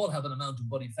way. We all have an amount of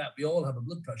body fat. We all have a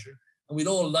blood pressure, and we'd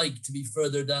all like to be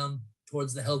further down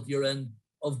towards the healthier end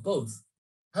of both.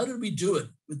 How did we do it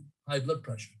with high blood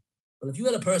pressure? Well, if you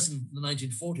had a person in the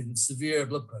 1940s with severe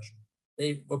blood pressure,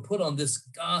 they were put on this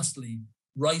ghastly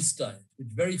rice diet, which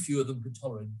very few of them could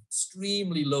tolerate,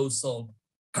 extremely low salt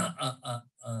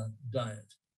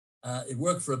diet. It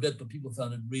worked for a bit, but people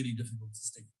found it really difficult to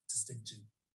stick to.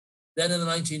 Then in the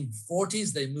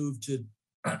 1940s, they moved to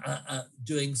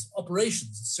doing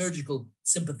operations, surgical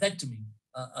sympathectomy,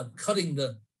 cutting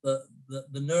the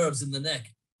nerves in the neck,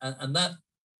 and that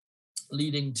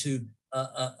leading to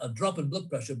a drop in blood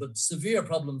pressure, but severe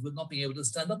problems with not being able to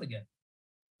stand up again.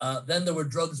 Then there were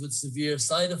drugs with severe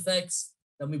side effects.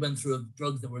 Then we went through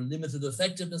drugs that were limited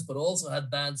effectiveness, but also had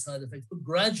bad side effects. But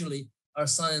gradually, our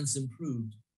science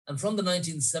improved. And from the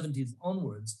 1970s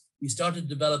onwards, we started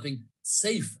developing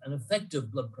safe and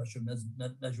effective blood pressure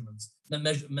measurements,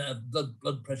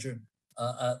 blood pressure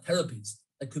therapies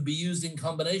that could be used in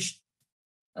combination.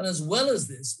 And as well as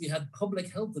this, we had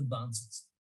public health advances.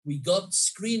 We got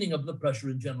screening of blood pressure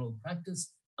in general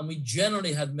practice, and we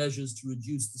generally had measures to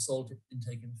reduce the salt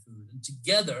intake in food. And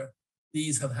together,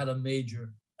 these have had a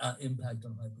major impact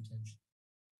on hypertension.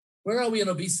 Where are we in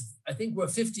obesity? I think we're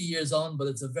 50 years on, but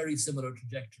it's a very similar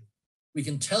trajectory. We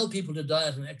can tell people to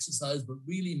diet and exercise, but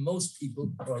really most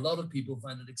people, or a lot of people,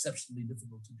 find it exceptionally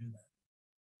difficult to do that.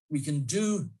 We can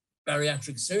do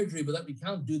bariatric surgery, but we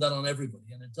can't do that on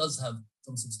everybody, and it does have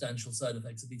some substantial side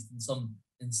effects, at least in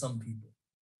some people.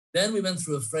 Then we went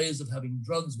through a phase of having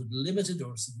drugs with limited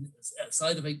or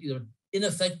side effects, either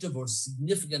ineffective or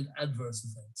significant adverse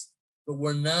effects. But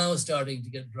we're now starting to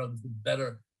get drugs with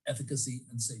better efficacy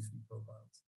and safety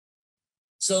profiles.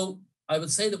 So I would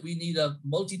say that we need a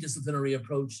multidisciplinary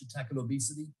approach to tackle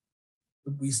obesity.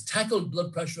 We tackle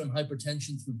blood pressure and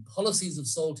hypertension through policies of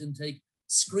salt intake,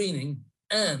 screening,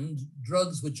 and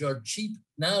drugs which are cheap.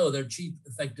 Now they're cheap,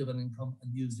 effective, and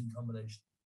used in combination.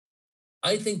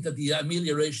 I think that the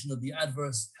amelioration of the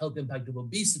adverse health impact of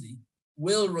obesity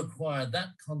will require that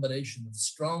combination of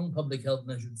strong public health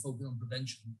measures focused on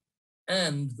prevention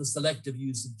and the selective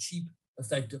use of cheap,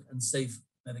 effective, and safe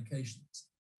medications.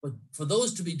 But for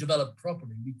those to be developed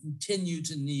properly, we continue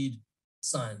to need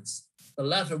science. The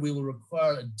latter, we will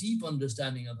require a deep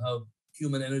understanding of how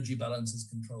human energy balance is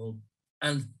controlled.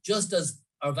 And just as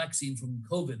our vaccine from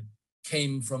COVID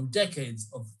came from decades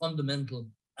of fundamental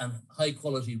and high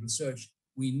quality research,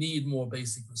 we need more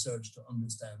basic research to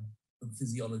understand the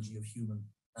physiology of human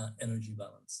energy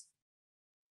balance.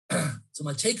 So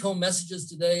my take home messages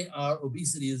today are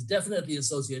obesity is definitely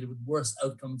associated with worse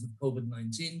outcomes of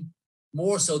COVID-19,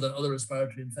 more so than other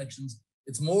respiratory infections.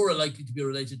 It's more likely to be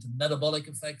related to metabolic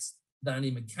effects than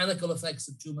any mechanical effects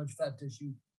of too much fat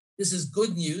tissue. This is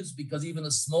good news because even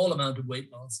a small amount of weight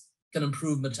loss can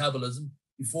improve metabolism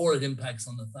before it impacts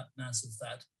on the mass of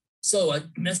fat. So a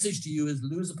message to you is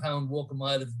lose a pound, walk a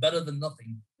mile. It's better than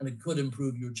nothing, and it could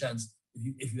improve your chance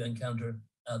if you encounter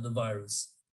the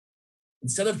virus.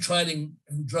 Instead of trialing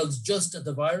drugs just at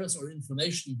the virus or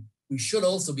inflammation, we should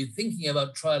also be thinking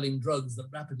about trialing drugs that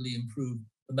rapidly improve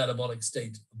the metabolic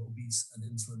state of obese and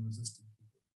insulin-resistant people.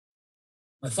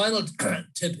 My final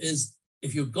tip is,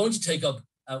 if you're going to take up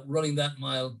running that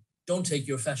mile, don't take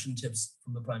your fashion tips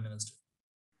from the Prime Minister.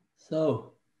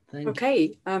 So, thank you.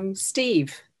 Okay,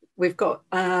 Steve, we've got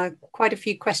quite a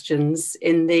few questions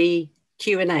in the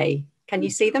Q&A. Can you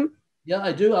see them? Yeah,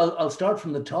 I do. I'll start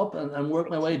from the top and work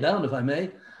my way down, if I may.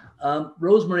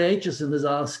 Rosemary Aitchison has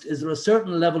asked, is there a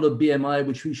certain level of BMI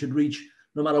which we should reach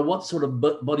no matter what sort of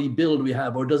body build we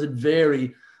have, or does it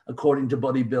vary according to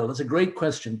body build? That's a great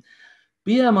question.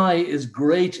 BMI is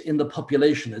great in the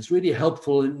population. It's really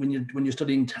helpful when you're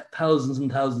studying thousands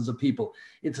and thousands of people.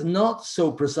 It's not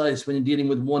so precise when you're dealing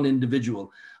with one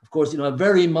individual. Of course, a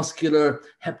very muscular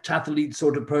heptathlete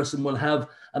sort of person will have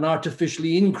an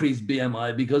artificially increased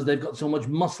BMI because they've got so much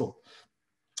muscle.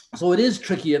 So it is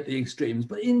tricky at the extremes,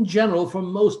 but in general, for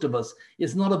most of us,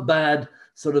 it's not a bad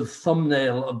sort of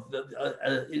thumbnail of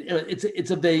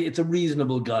it's a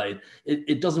reasonable guide.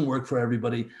 It doesn't work for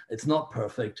everybody. It's not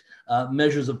perfect.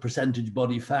 Measures of percentage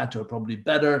body fat are probably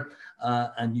better,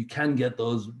 and you can get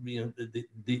those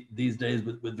these days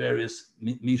with various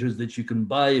meters that you can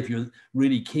buy if you're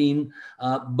really keen.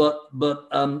 But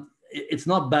it's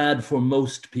not bad for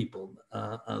most people.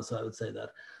 So I would say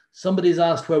that. Somebody's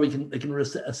asked where they can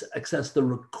access the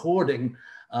recording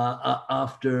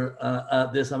after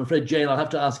this. I'm afraid, Jane, I'll have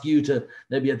to ask you to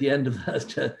maybe at the end of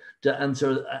that to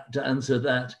answer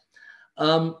that.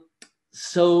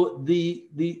 So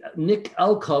the Nick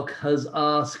Alcock has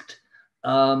asked,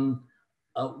 a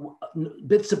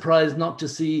bit surprised not to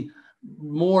see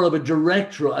more of a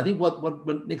direct role. I think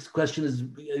what Nick's question is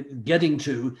getting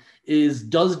to is,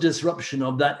 does disruption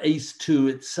of that ACE2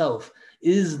 itself,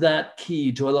 is that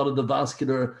key to a lot of the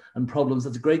vascular and problems?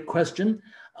 That's a great question.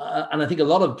 And I think a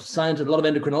lot of scientists, a lot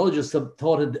of endocrinologists have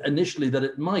thought initially that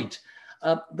it might.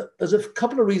 There's a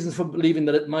couple of reasons for believing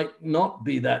that it might not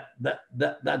be that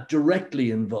directly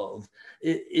involved.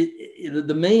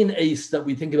 The main ACE that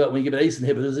we think about when we give an ACE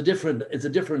inhibitor is a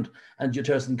different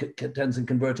angiotensin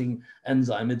converting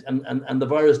enzyme, and the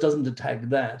virus doesn't attack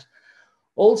that.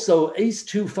 Also,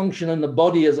 ACE2 function in the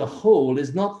body as a whole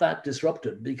is not that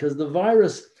disrupted because the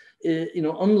virus,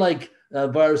 unlike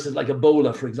viruses like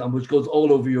Ebola, for example, which goes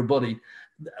all over your body,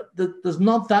 there's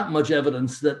not that much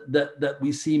evidence that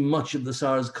we see much of the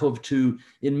SARS-CoV-2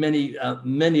 in many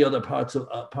other parts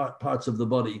of the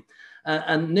body.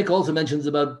 And Nick also mentions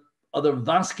about other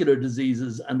vascular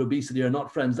diseases and obesity are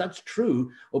not friends. That's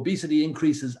true. Obesity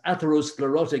increases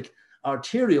atherosclerotic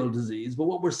arterial disease, but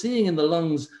what we're seeing in the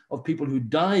lungs of people who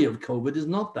die of COVID is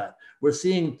not that. We're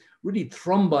seeing really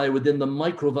thrombi within the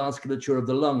microvasculature of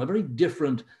the lung, a very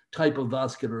different type of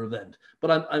vascular event. But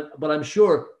I'm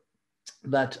sure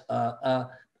that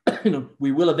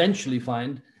we will eventually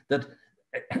find that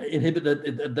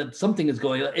that something is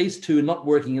going on. ACE2 not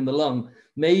working in the lung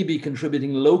may be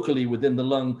contributing locally within the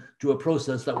lung to a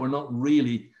process that we're not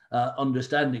really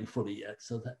understanding fully yet.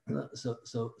 So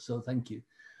thank you.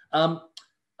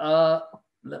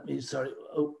 Sorry,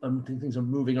 I think things are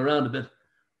moving around a bit.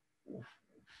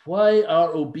 Why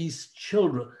are obese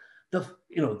children?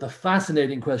 The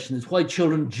fascinating question is why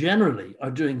children generally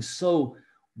are doing so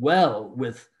well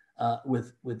with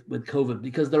COVID,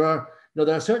 because there are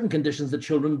certain conditions that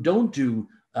children don't do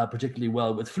particularly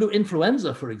well with.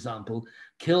 Influenza, for example,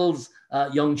 kills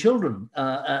young children.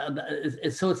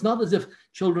 So it's not as if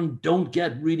children don't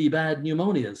get really bad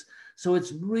pneumonias. So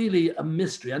it's really a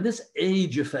mystery. And this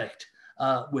age effect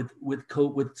with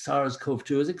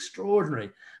SARS-CoV-2 is extraordinary.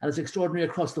 And it's extraordinary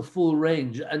across the full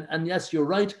range. And yes, you're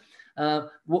right.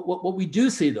 What we do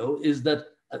see, though, is that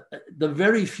the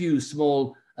very few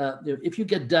small, if you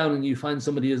get down and you find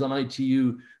somebody who's on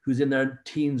ITU who's in their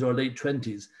teens or late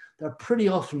 20s, they're pretty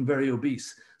often very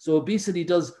obese. So obesity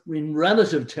does, in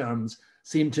relative terms,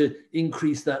 seem to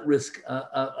increase that risk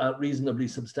reasonably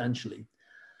substantially.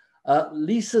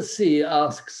 Lisa C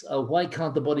asks, why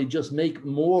can't the body just make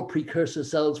more precursor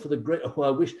cells for the great? Oh,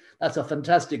 I wish, that's a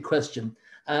fantastic question.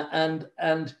 And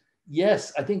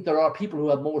yes, I think there are people who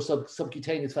have more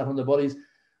subcutaneous fat on their bodies.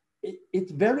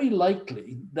 It's very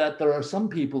likely that there are some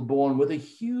people born with a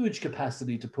huge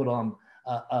capacity to put on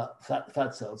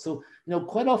fat cells. So, you know,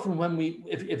 quite often when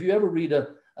if you ever read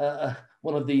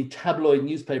one of the tabloid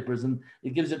newspapers and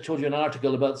it told you an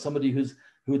article about somebody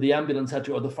who the ambulance had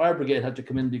to, or the fire brigade had to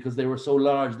come in because they were so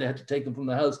large, they had to take them from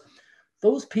the house.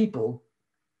 Those people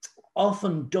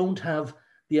often don't have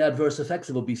the adverse effects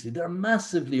of obesity. They're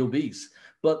massively obese,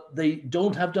 but they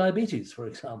don't have diabetes, for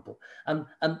example. And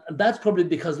that's probably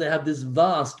because they have this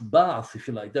vast bath, if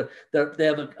you like. They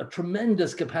have a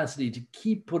tremendous capacity to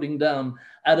keep putting down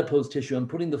adipose tissue and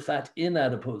putting the fat in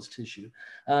adipose tissue.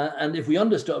 And if we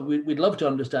understand, we'd love to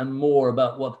understand more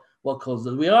about what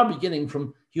causes it. We are beginning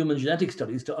from human genetic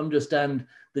studies to understand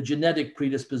the genetic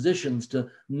predispositions to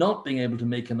not being able to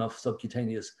make enough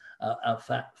subcutaneous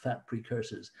fat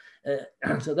precursors.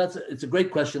 So it's a great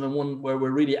question, and one where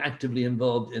we're really actively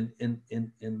involved in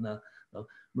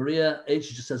Maria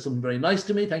H just said something very nice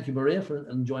to me. Thank you, Maria, for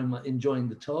enjoying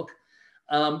the talk.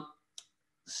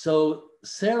 So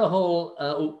Sarah Hall,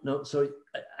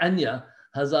 Anya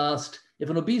has asked, if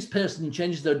an obese person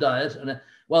changes their diet, and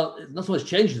well, not so much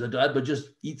changes their diet, but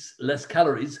just eats less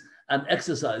calories and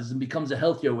exercises and becomes a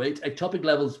healthier weight, ectopic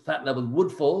levels, fat levels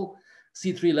would fall.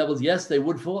 C3 levels, yes, they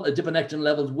would fall. Adiponectin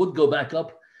levels would go back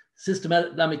up.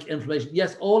 Systemic inflammation,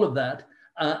 yes, all of that.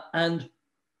 And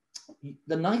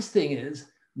the nice thing is,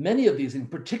 many of these things,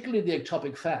 particularly the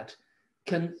ectopic fat,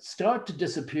 can start to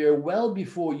disappear well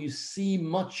before you see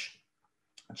much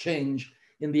change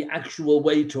in the actual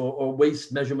weight or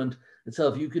waist measurement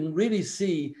itself. You can really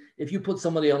see, if you put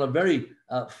somebody on a very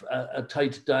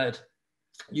tight diet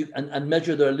and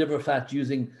measure their liver fat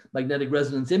using magnetic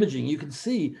resonance imaging, you can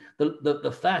see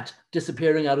the fat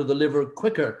disappearing out of the liver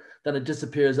quicker than it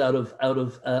disappears out of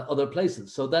other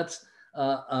places. So that's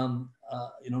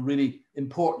really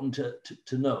important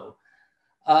to know.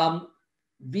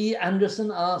 V.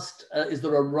 Anderson asked, is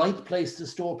there a right place to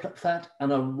store fat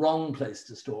and a wrong place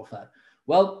to store fat?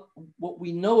 Well, what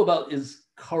we know about is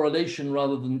correlation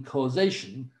rather than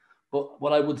causation. But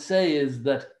what I would say is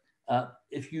that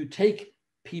if you take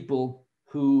people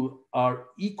who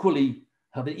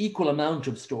have an equal amount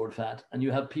of stored fat, and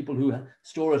you have people who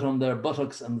store it on their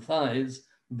buttocks and thighs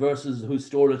versus who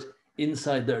store it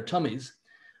inside their tummies,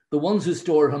 the ones who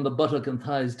store it on the buttock and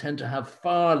thighs tend to have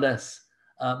far less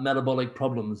metabolic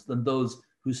problems than those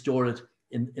who store it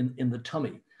in the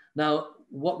tummy. Now,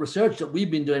 what research that we've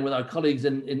been doing with our colleagues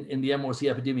in the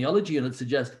MRC epidemiology unit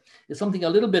suggests is something a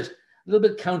little bit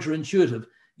counterintuitive.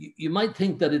 You might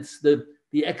think that it's the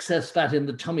excess fat in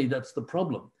the tummy that's the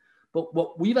problem. But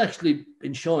what we've actually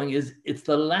been showing is it's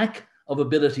the lack of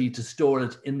ability to store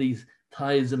it in these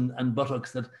thighs and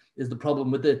buttocks that is the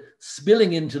problem, with the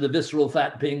spilling into the visceral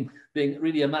fat being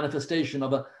really a manifestation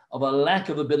of a lack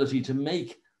of ability to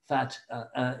make fat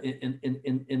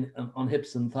on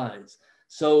hips and thighs.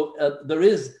 So there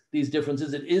is these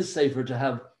differences. It is safer to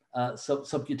have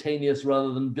subcutaneous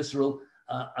rather than visceral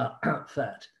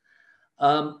fat.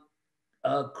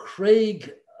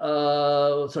 Craig,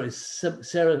 Sarah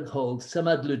Holt,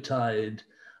 semaglutide.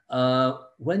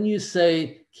 When you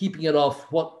say keeping it off,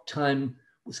 what time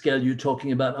scale are you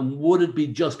talking about? And would it be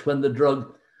just when the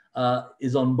drug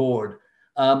is on board?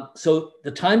 So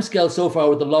the time scale so far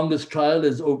with the longest trial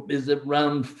is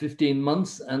around 15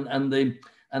 months, and the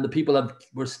people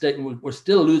were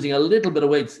still losing a little bit of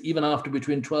weight even after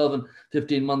between 12 and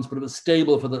 15 months, but it was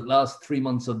stable for the last 3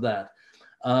 months of that.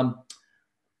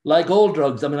 Like all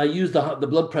drugs, I mean, I use the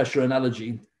blood pressure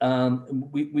analogy.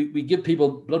 We give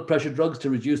people blood pressure drugs to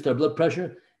reduce their blood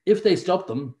pressure. If they stop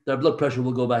them, their blood pressure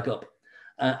will go back up.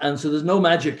 And so there's no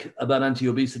magic about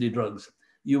anti-obesity drugs.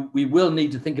 We will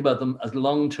need to think about them as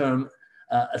long-term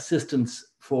assistance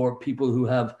for people who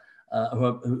have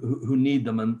who need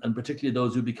them, and particularly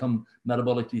those who become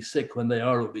metabolically sick when they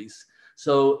are obese.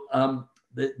 So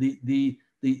the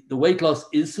the weight loss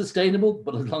is sustainable,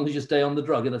 but as long as you stay on the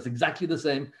drug. And that's exactly the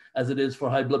same as it is for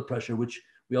high blood pressure, which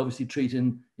we obviously treat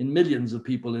in millions of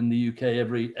people in the UK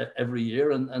every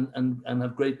year and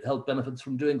have great health benefits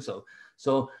from doing so.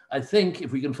 So I think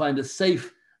if we can find a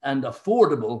safe and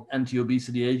affordable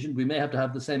anti-obesity agent, we may have to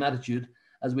have the same attitude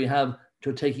as we have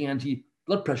to taking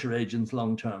anti-blood pressure agents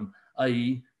long-term,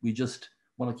 i.e. we just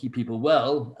want to keep people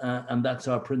well, and that's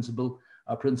our principal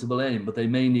aim, but they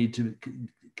may need to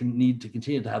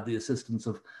continue to have the assistance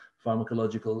of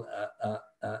pharmacological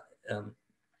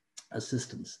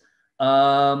assistance.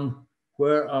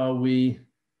 Where are we?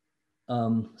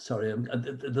 Sorry,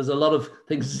 there's a lot of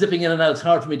things zipping in and out. It's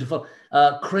hard for me to follow.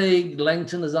 Craig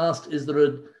Langton has asked, is there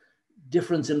a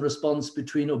difference in response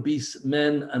between obese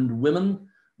men and women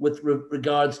with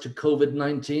regards to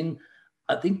COVID-19?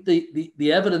 I think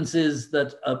the evidence is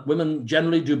that women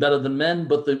generally do better than men,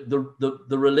 but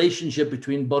the relationship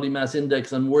between body mass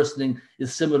index and worsening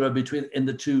is similar in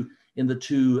the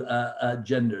two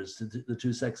genders, the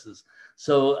two sexes.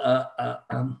 So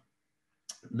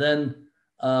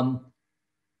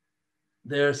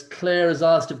there's Claire has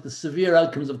asked if the severe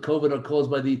outcomes of COVID are caused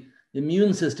by the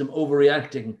immune system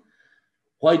overreacting.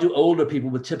 Why do older people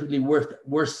with typically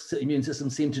worse immune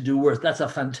systems seem to do worse? That's a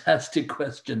fantastic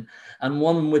question, and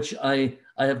one which I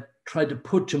have tried to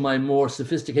put to my more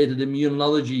sophisticated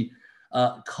immunology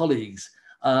colleagues.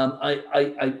 I'm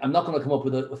not going to come up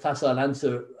with a facile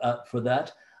answer for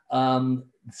that.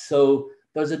 So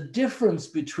there's a difference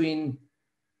between,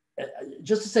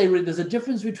 just to say, really, there's a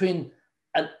difference between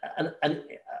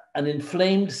an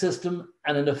inflamed system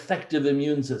and an effective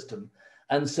immune system,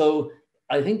 and so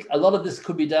I think a lot of this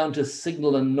could be down to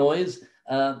signal and noise.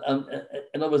 In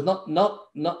other words,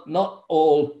 not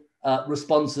all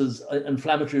responses,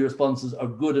 inflammatory responses, are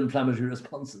good inflammatory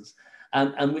responses,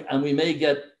 and we may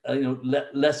get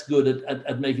less good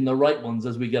at making the right ones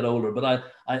as we get older. But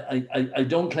I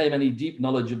don't claim any deep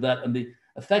knowledge of that. And the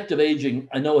effect of aging,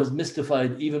 I know, has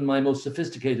mystified even my most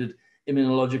sophisticated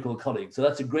immunological colleagues. So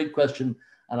that's a great question,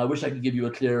 and I wish I could give you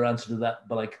a clearer answer to that,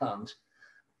 but I can't.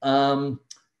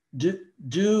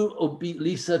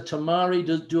 Lisa Tamari,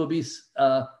 do obese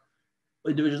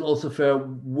individuals also fare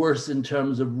worse in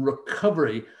terms of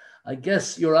recovery? I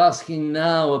guess you're asking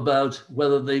now about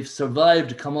whether they've survived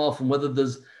to come off and whether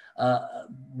there's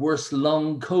worse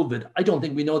long COVID. I don't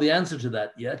think we know the answer to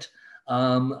that yet.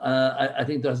 I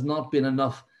think there's not been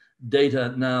enough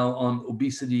data now on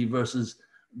obesity versus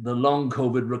the long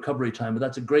COVID recovery time, but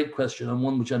that's a great question and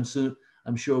one which I'm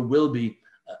sure will be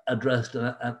addressed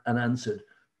and answered.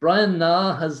 Brian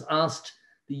Na has asked,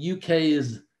 the UK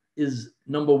is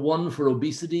number one for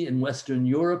obesity in Western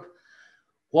Europe.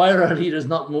 Why are our leaders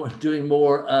not doing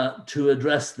more to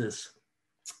address this?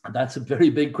 That's a very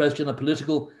big question, a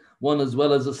political one as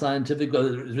well as a scientific,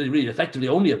 really effectively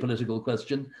only a political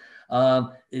question.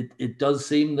 It does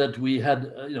seem that we had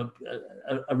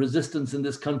a resistance in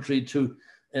this country to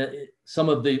some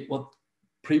of what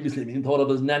previously been thought of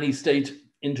as nanny state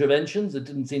interventions. It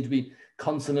didn't seem to be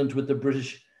consonant with the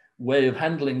British way of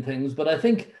handling things, but I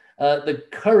think the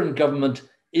current government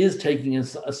is taking a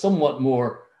somewhat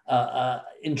more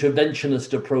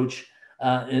interventionist approach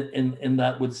in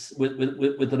that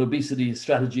with an obesity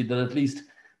strategy that at least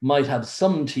might have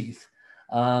some teeth.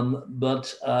 So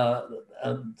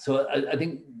I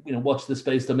think watch this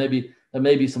space. There may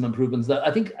be some improvements there.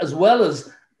 I think as well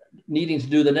as needing to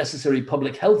do the necessary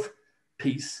public health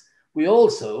piece, we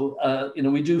also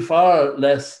we do far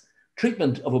less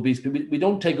treatment of obesity. We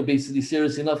don't take obesity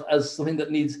seriously enough as something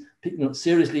that needs,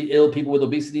 seriously ill people with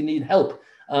obesity need help.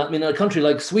 In a country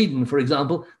like Sweden, for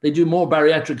example, they do more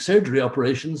bariatric surgery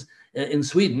operations in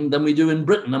Sweden than we do in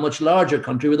Britain, a much larger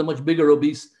country with a much bigger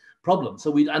obese problem.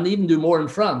 So and even do more in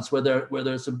France, where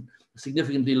there's some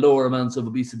significantly lower amounts of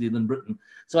obesity than Britain.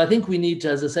 So I think we need to,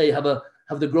 as I say, have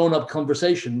the grown-up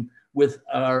conversation with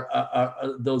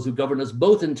those who govern us,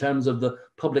 both in terms of the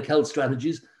public health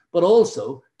strategies, but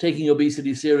also taking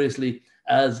obesity seriously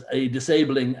as a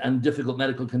disabling and difficult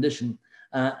medical condition.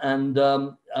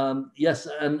 Yes,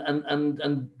 and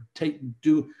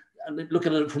look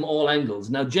at it from all angles.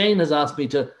 Now, Jane has asked me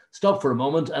to stop for a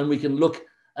moment, and we can look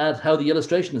at how the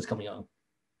illustration is coming on.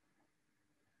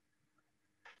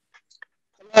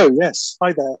 Hello, yes,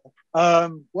 hi there.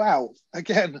 Wow,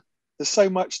 again, there's so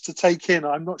much to take in.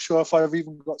 I'm not sure if I've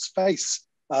even got space,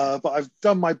 but I've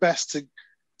done my best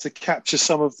to capture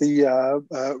some of the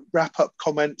wrap-up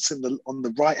comments on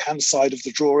the right-hand side of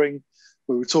the drawing,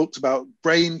 where we talked about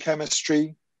brain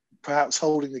chemistry, perhaps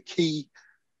holding the key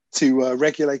to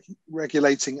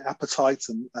regulating appetite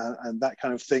and that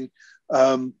kind of thing.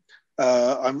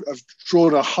 I've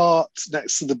drawn a heart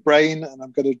next to the brain, and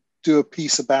I'm going to do a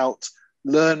piece about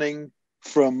learning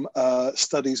from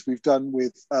studies we've done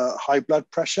with high blood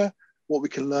pressure, what we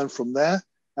can learn from there.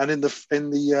 And in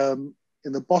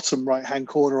the bottom right-hand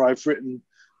corner, I've written,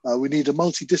 we need a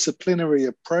multidisciplinary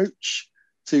approach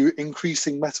to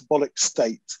increasing metabolic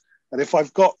state. And if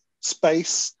I've got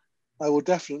space, I will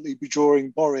definitely be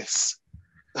drawing Boris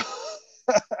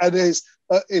and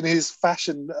in his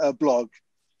fashion blog,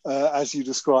 as you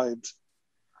described.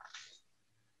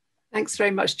 Thanks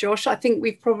very much, Josh. I think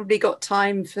we've probably got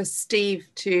time for Steve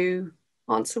to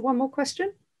answer one more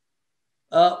question.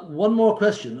 One more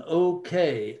question.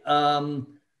 Okay.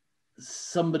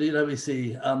 Somebody, let me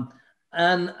see.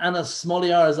 Anna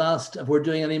Smoliar has asked if we're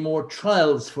doing any more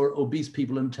trials for obese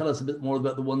people, and tell us a bit more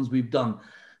about the ones we've done.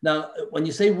 Now, when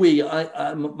you say we,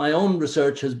 my own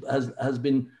research has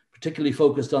been particularly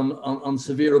focused on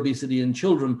severe obesity in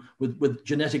children with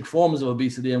genetic forms of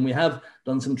obesity, and we have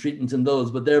done some treatments in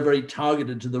those, but they're very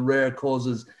targeted to the rare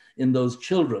causes in those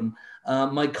children.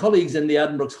 My colleagues in the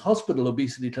Addenbrooke's Hospital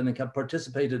Obesity Clinic have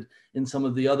participated in some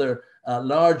of the other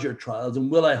larger trials,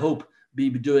 and will, I hope, be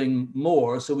doing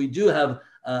more. So we do have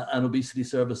an obesity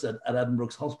service at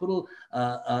Addenbrooke's Hospital,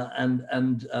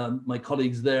 and my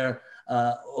colleagues there,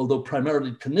 although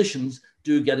primarily clinicians,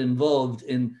 do get involved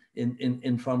in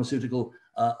pharmaceutical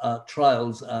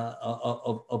trials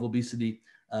of obesity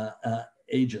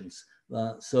agents.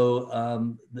 I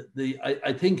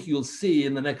think you'll see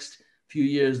in the next few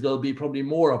years there'll be probably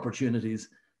more opportunities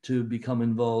to become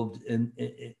involved in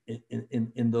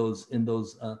those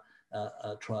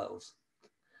trials.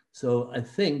 So I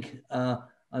think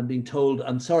I'm being told,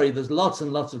 I'm sorry, there's lots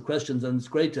and lots of questions, and it's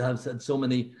great to have said so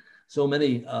many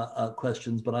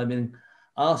questions, but I've been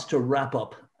asked to wrap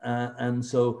up. And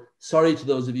so sorry to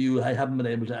those of you I haven't been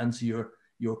able to answer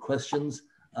your questions.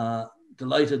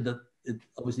 Delighted that it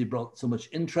obviously brought so much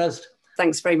interest.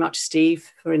 Thanks very much, Steve,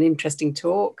 for an interesting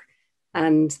talk.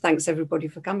 And thanks everybody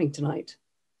for coming tonight.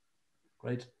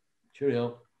 Great.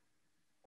 Cheerio.